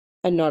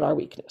and not our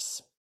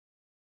weakness.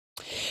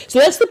 So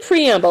that's the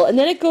preamble, and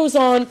then it goes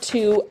on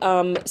to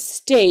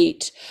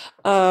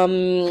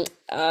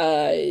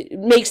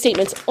make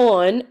statements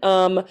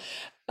on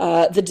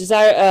the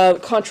desire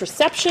of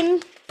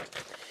contraception,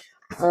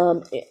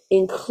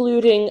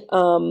 including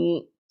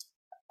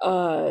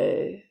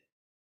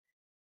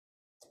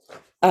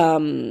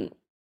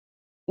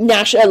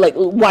national, like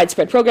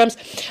widespread programs,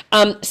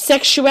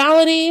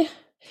 sexuality,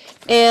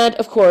 and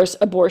of course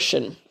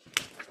abortion.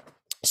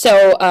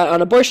 So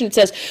on abortion, it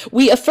says,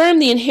 we affirm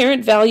the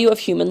inherent value of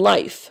human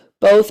life,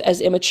 both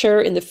as immature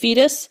in the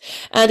fetus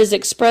and as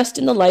expressed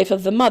in the life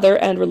of the mother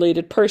and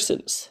related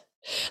persons.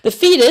 The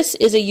fetus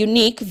is a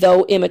unique,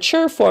 though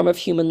immature, form of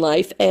human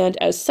life, and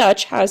as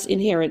such has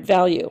inherent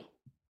value.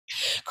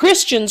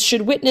 Christians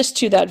should witness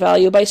to that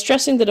value by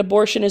stressing that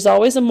abortion is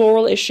always a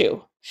moral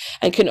issue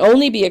and can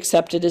only be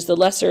accepted as the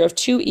lesser of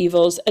two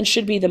evils and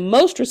should be the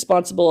most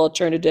responsible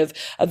alternative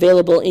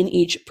available in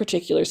each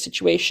particular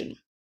situation.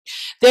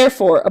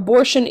 Therefore,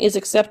 abortion is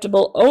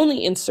acceptable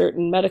only in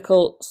certain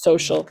medical,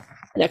 social,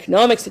 and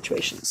economic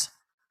situations.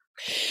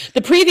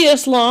 The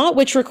previous law,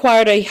 which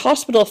required a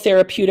hospital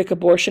therapeutic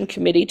abortion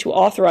committee to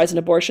authorize an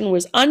abortion,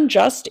 was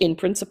unjust in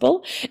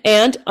principle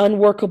and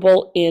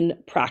unworkable in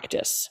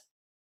practice.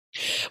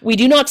 We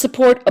do not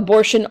support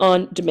abortion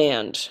on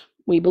demand.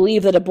 We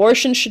believe that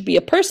abortion should be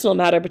a personal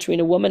matter between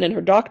a woman and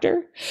her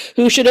doctor,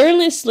 who should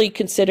earnestly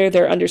consider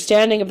their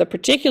understanding of the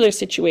particular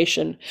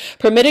situation,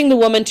 permitting the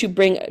woman to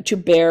bring to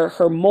bear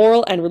her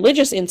moral and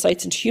religious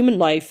insights into human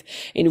life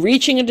in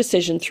reaching a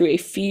decision through a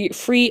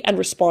free and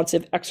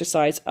responsive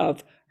exercise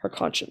of her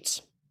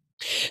conscience.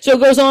 So it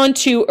goes on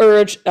to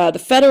urge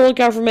the federal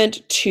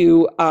government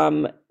to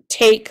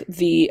take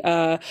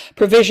the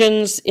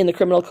provisions in the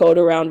criminal code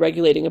around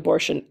regulating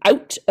abortion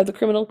out of the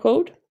criminal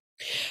code.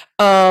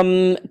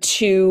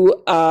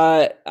 to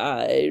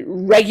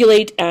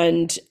regulate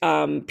and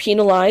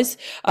penalize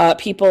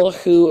people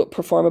who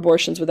perform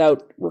abortions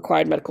without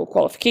required medical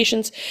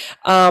qualifications,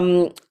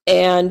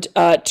 and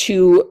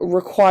to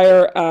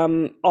require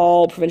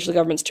all provincial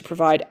governments to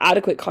provide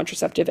adequate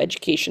contraceptive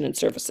education and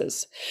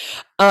services.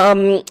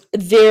 They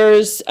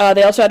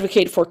also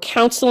advocate for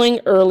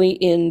counseling early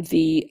in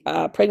the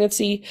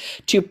pregnancy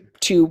to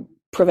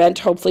prevent,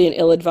 hopefully, an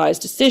ill-advised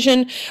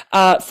decision,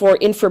 for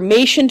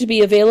information to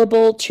be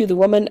available to the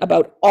woman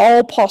about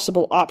all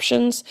possible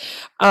options,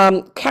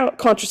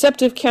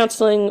 contraceptive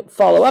counseling,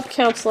 follow-up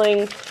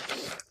counseling,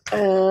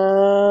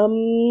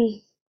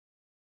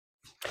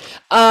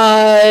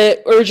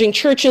 urging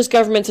churches,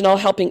 governments, and all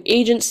helping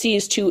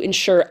agencies to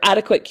ensure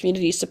adequate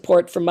community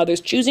support for mothers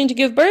choosing to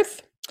give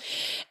birth.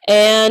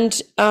 And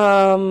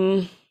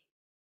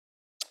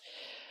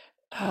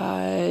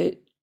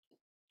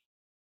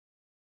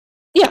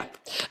yeah.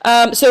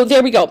 So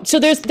there we go. So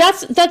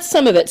that's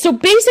some of it. So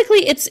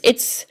basically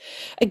it's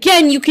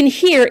again, you can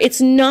hear it's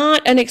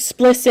not an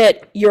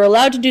explicit, you're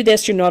allowed to do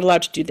this, you're not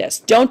allowed to do this.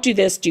 Don't do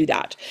this, do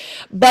that.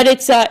 But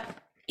it's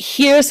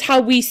here's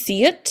how we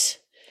see it.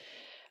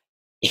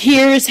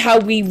 Here's how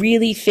we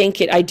really think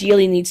it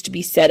ideally needs to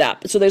be set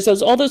up. So there's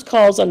all those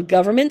calls on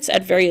governments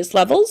at various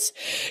levels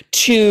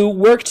to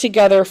work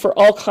together for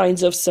all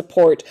kinds of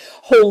support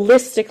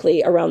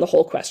holistically around the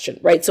whole question,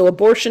 right? So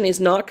abortion is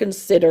not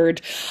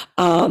considered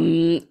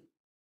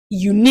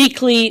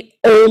uniquely,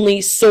 only,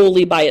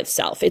 solely by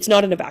itself. It's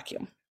not in a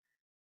vacuum.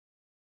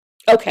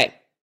 Okay,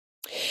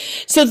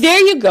 so there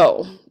you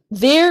go.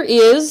 There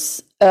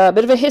is a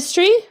bit of a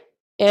history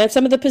and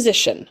some of the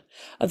position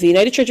of the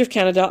United Church of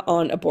Canada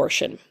on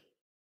abortion.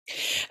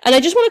 And I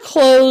just want to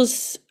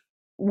close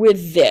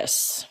with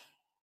this.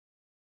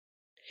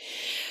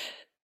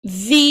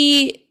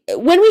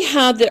 When we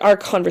had our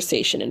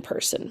conversation in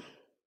person,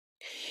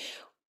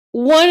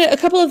 a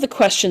couple of the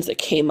questions that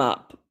came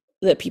up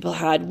that people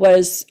had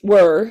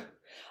were,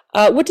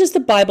 what does the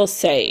Bible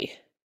say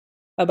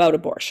about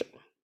abortion?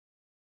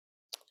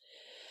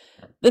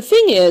 The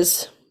thing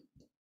is,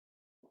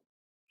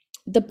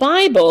 the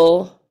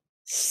Bible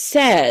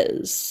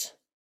says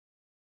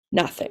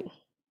nothing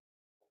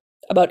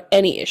about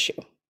any issue.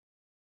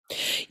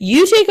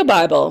 You take a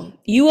Bible,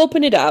 you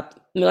open it up,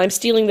 and I'm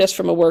stealing this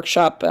from a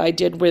workshop I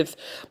did with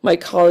my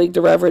colleague,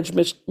 the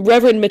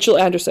Reverend Mitchell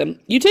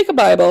Anderson. You take a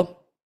Bible,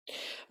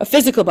 a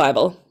physical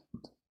Bible,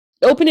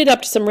 open it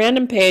up to some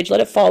random page, let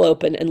it fall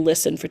open, and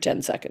listen for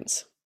 10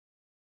 seconds.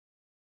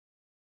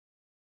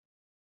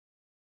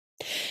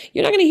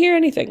 You're not going to hear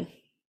anything.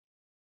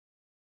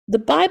 The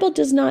Bible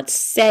does not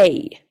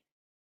say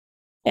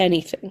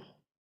anything.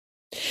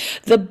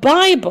 The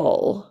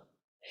Bible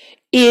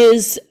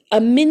is a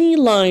mini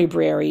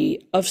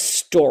library of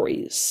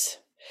stories.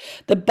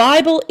 The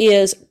Bible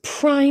is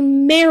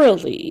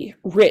primarily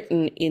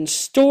written in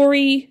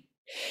story,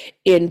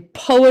 in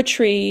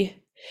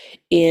poetry,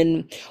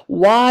 in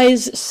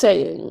wise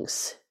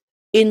sayings,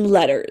 in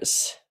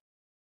letters.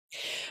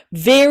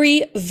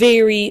 Very,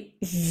 very,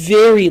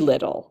 very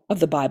little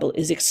of the Bible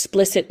is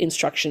explicit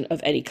instruction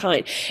of any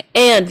kind.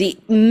 And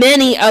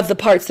many of the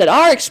parts that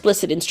are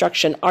explicit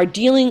instruction are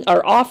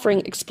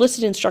offering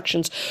explicit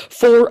instructions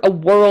for a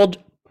world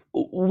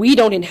we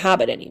don't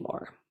inhabit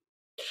anymore.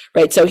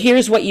 Right? So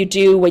here's what you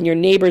do when your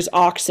neighbor's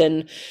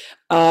oxen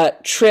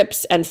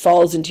trips and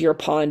falls into your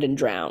pond and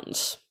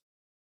drowns.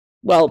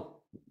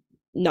 Well,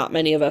 not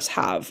many of us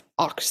have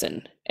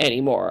oxen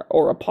anymore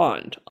or a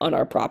pond on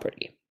our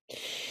property.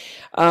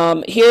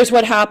 Here's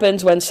what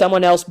happens when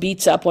someone else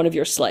beats up one of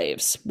your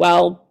slaves.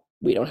 Well,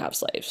 we don't have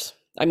slaves.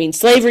 I mean,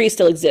 slavery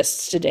still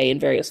exists today in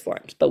various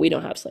forms, but we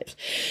don't have slaves.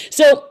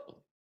 So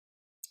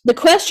the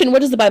question,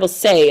 what does the Bible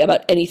say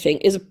about anything,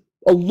 is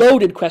a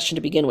loaded question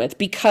to begin with,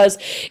 because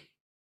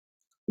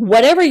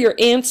whatever your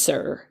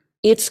answer,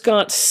 it's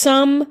got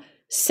some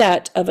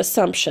set of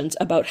assumptions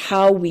about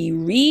how we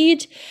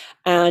read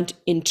and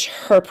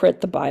interpret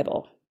the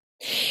Bible.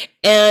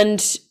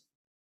 And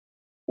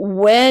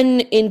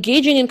when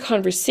engaging in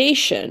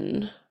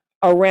conversation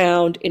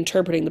around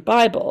interpreting the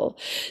Bible,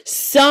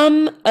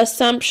 some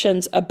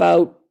assumptions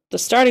about the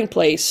starting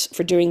place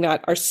for doing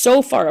that are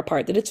so far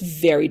apart that it's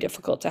very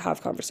difficult to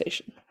have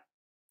conversation.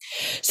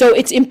 So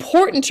it's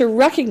important to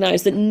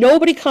recognize that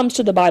nobody comes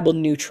to the Bible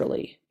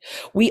neutrally.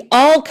 We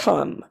all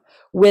come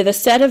with a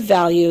set of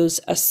values,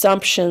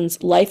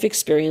 assumptions, life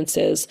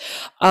experiences.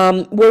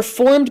 We're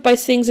formed by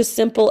things as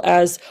simple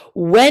as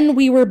when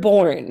we were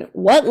born,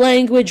 what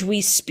language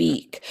we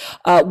speak,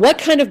 what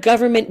kind of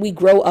government we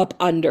grow up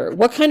under,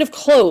 what kind of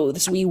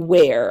clothes we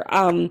wear,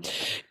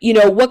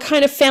 what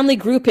kind of family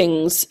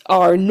groupings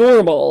are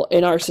normal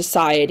in our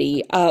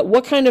society,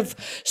 what kind of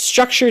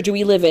structure do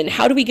we live in,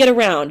 how do we get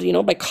around,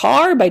 by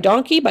car, by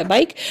donkey, by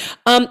bike.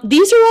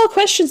 These are all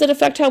questions that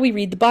affect how we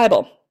read the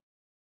Bible.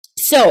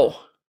 So,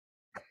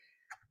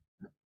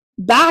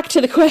 back to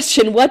the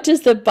question, what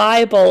does the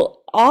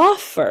Bible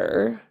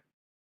offer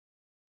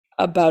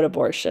about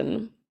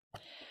abortion?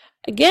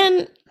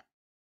 Again,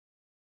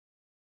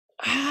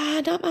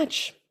 not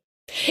much.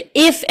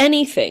 if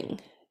anything,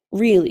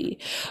 really,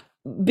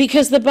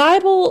 because the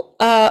Bible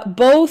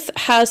both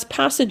has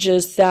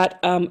passages that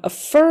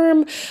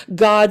affirm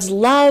God's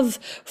love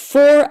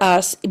for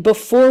us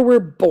before we're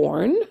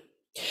born,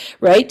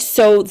 right?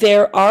 So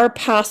there are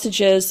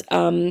passages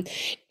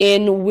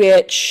in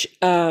which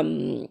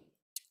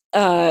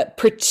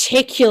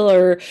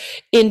particular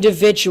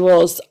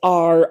individuals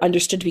are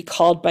understood to be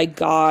called by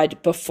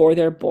God before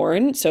they're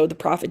born. So the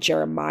prophet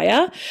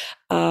Jeremiah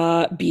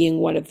being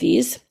one of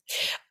these.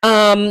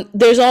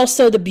 There's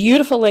also the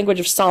beautiful language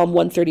of Psalm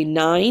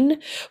 139.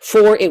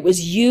 For it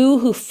was you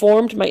who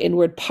formed my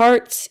inward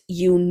parts.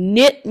 You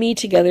knit me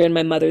together in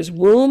my mother's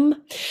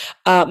womb.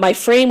 My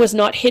frame was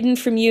not hidden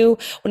from you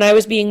when I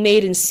was being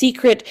made in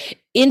secret,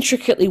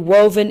 intricately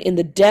woven in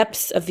the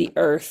depths of the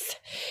earth.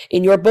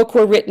 In your book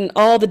were written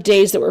all the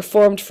days that were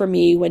formed for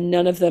me when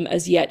none of them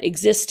as yet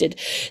existed.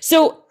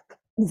 So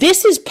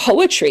this is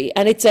poetry,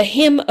 and it's a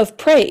hymn of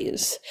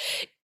praise.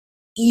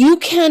 You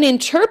can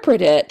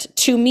interpret it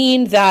to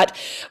mean that,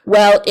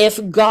 well,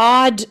 if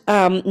God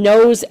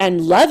knows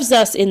and loves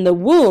us in the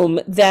womb,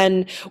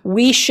 then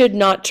we should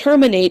not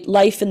terminate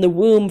life in the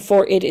womb,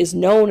 for it is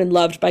known and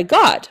loved by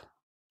God.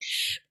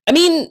 I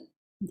mean,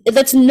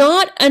 that's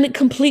not a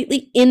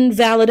completely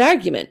invalid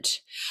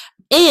argument.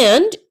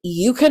 And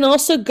you can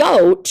also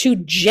go to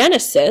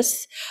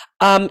Genesis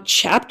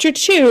chapter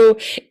 2,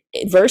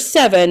 verse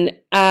 7,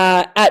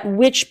 at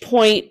which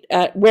point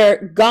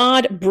where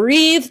God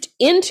breathed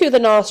into the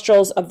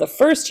nostrils of the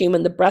first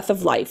human the breath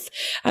of life,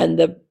 and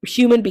the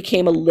human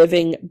became a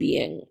living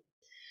being.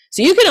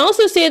 So you can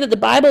also say that the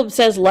Bible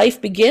says life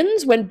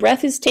begins when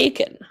breath is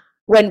taken,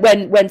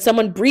 when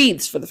someone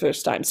breathes for the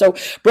first time. So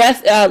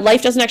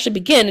life doesn't actually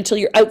begin until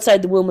you're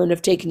outside the womb and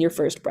have taken your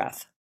first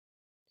breath.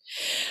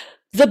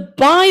 The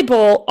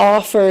Bible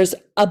offers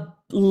a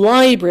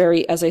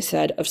library, as I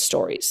said, of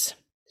stories.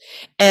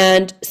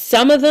 And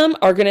some of them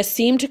are going to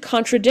seem to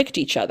contradict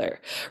each other,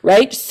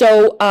 right?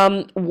 So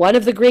one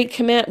of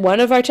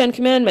our 10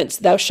 commandments,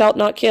 thou shalt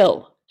not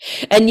kill.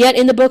 And yet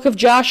in the book of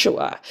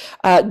Joshua,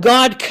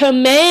 God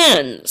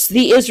commands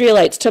the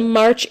Israelites to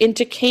march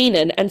into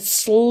Canaan and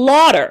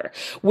slaughter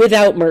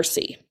without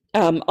mercy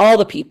all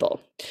the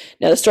people.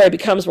 Now the story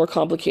becomes more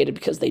complicated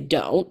because they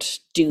don't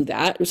do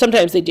that.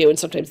 Sometimes they do and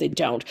sometimes they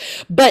don't.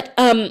 But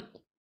the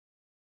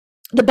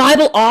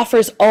Bible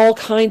offers all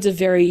kinds of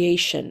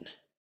variation.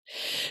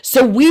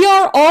 So we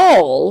are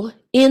all,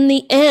 in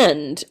the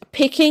end,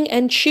 picking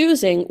and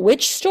choosing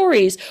which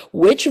stories,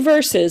 which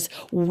verses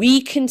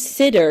we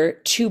consider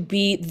to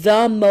be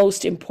the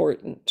most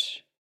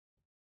important.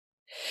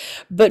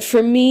 But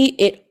for me,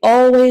 it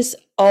always,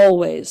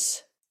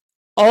 always,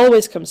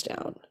 always comes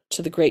down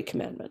to the great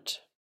commandment.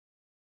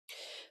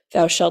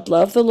 Thou shalt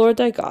love the Lord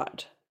thy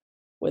God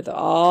with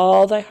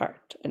all thy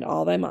heart and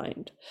all thy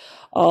mind,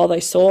 all thy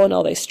soul and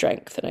all thy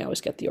strength. And I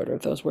always get the order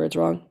of those words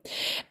wrong.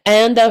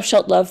 And thou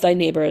shalt love thy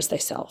neighbor as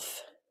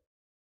thyself.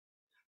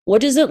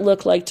 What does it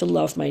look like to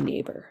love my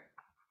neighbor?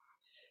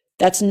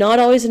 That's not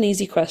always an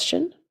easy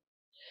question.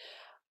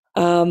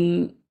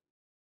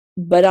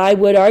 But I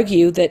would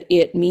argue that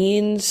it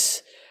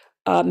means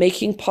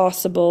making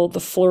possible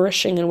the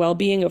flourishing and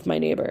well-being of my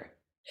neighbor.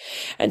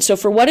 And so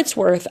for what it's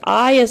worth,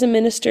 I, as a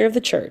minister of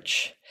the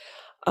church,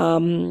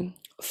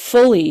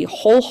 fully,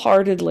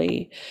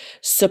 wholeheartedly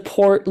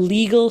support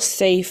legal,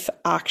 safe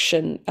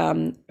action,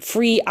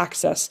 free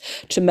access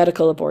to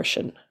medical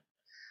abortion.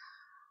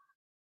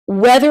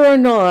 Whether or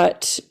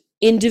not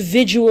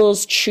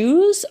individuals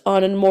choose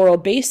on a moral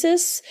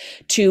basis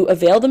to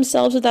avail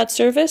themselves of that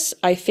service,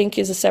 I think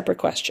is a separate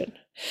question.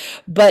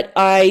 But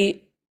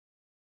I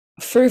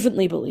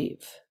fervently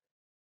believe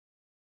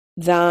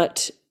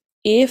that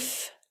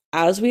if,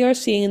 as we are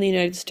seeing in the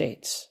United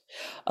States,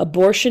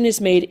 abortion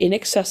is made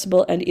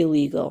inaccessible and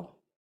illegal,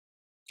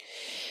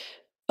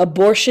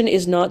 abortion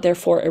is not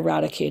therefore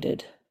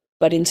eradicated,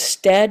 but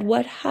instead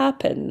what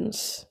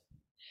happens,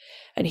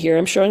 and here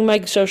I'm showing my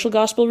social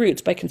gospel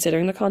roots by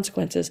considering the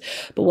consequences,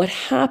 but what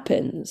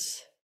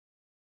happens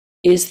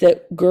is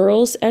that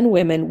girls and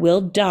women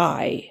will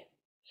die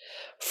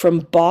from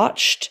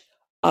botched,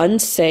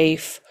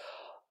 unsafe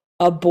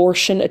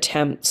abortion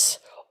attempts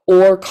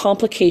or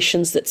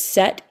complications that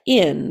set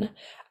in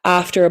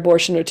after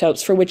abortion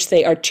attempts for which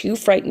they are too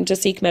frightened to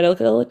seek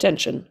medical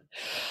attention,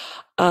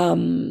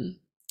 and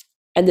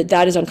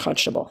that is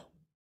unconscionable.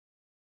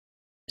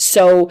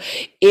 So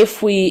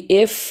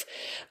if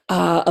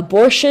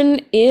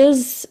abortion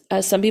is,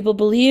 as some people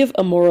believe,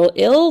 a moral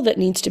ill that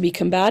needs to be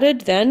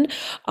combated, then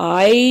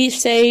I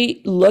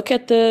say look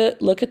at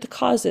the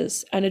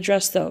causes and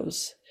address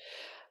those.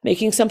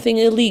 Making something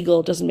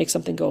illegal doesn't make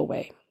something go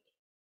away.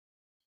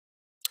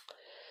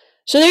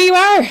 So there you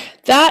are.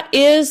 That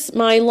is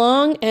my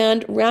long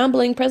and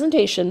rambling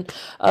presentation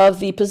of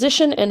the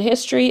position and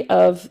history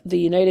of the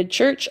United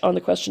Church on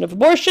the question of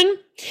abortion,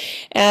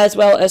 as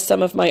well as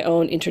some of my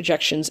own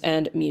interjections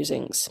and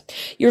musings.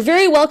 You're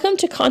very welcome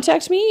to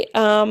contact me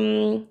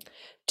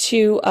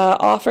to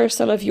offer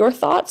some of your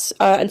thoughts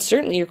and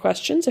certainly your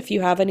questions if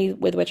you have any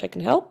with which I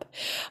can help.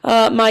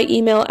 My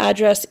email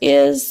address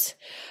is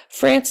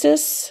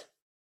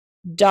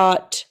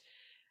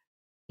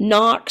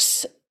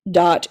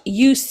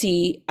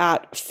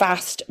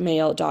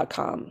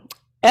frances.knox.uc@fastmail.com.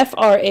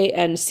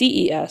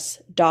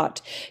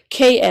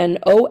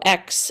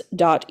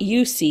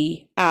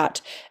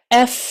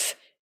 frances.knox.uc@fast,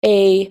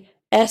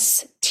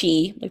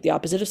 like the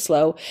opposite of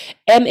slow,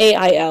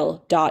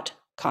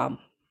 mail.com.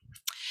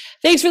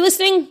 Thanks for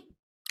listening.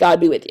 God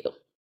be with you.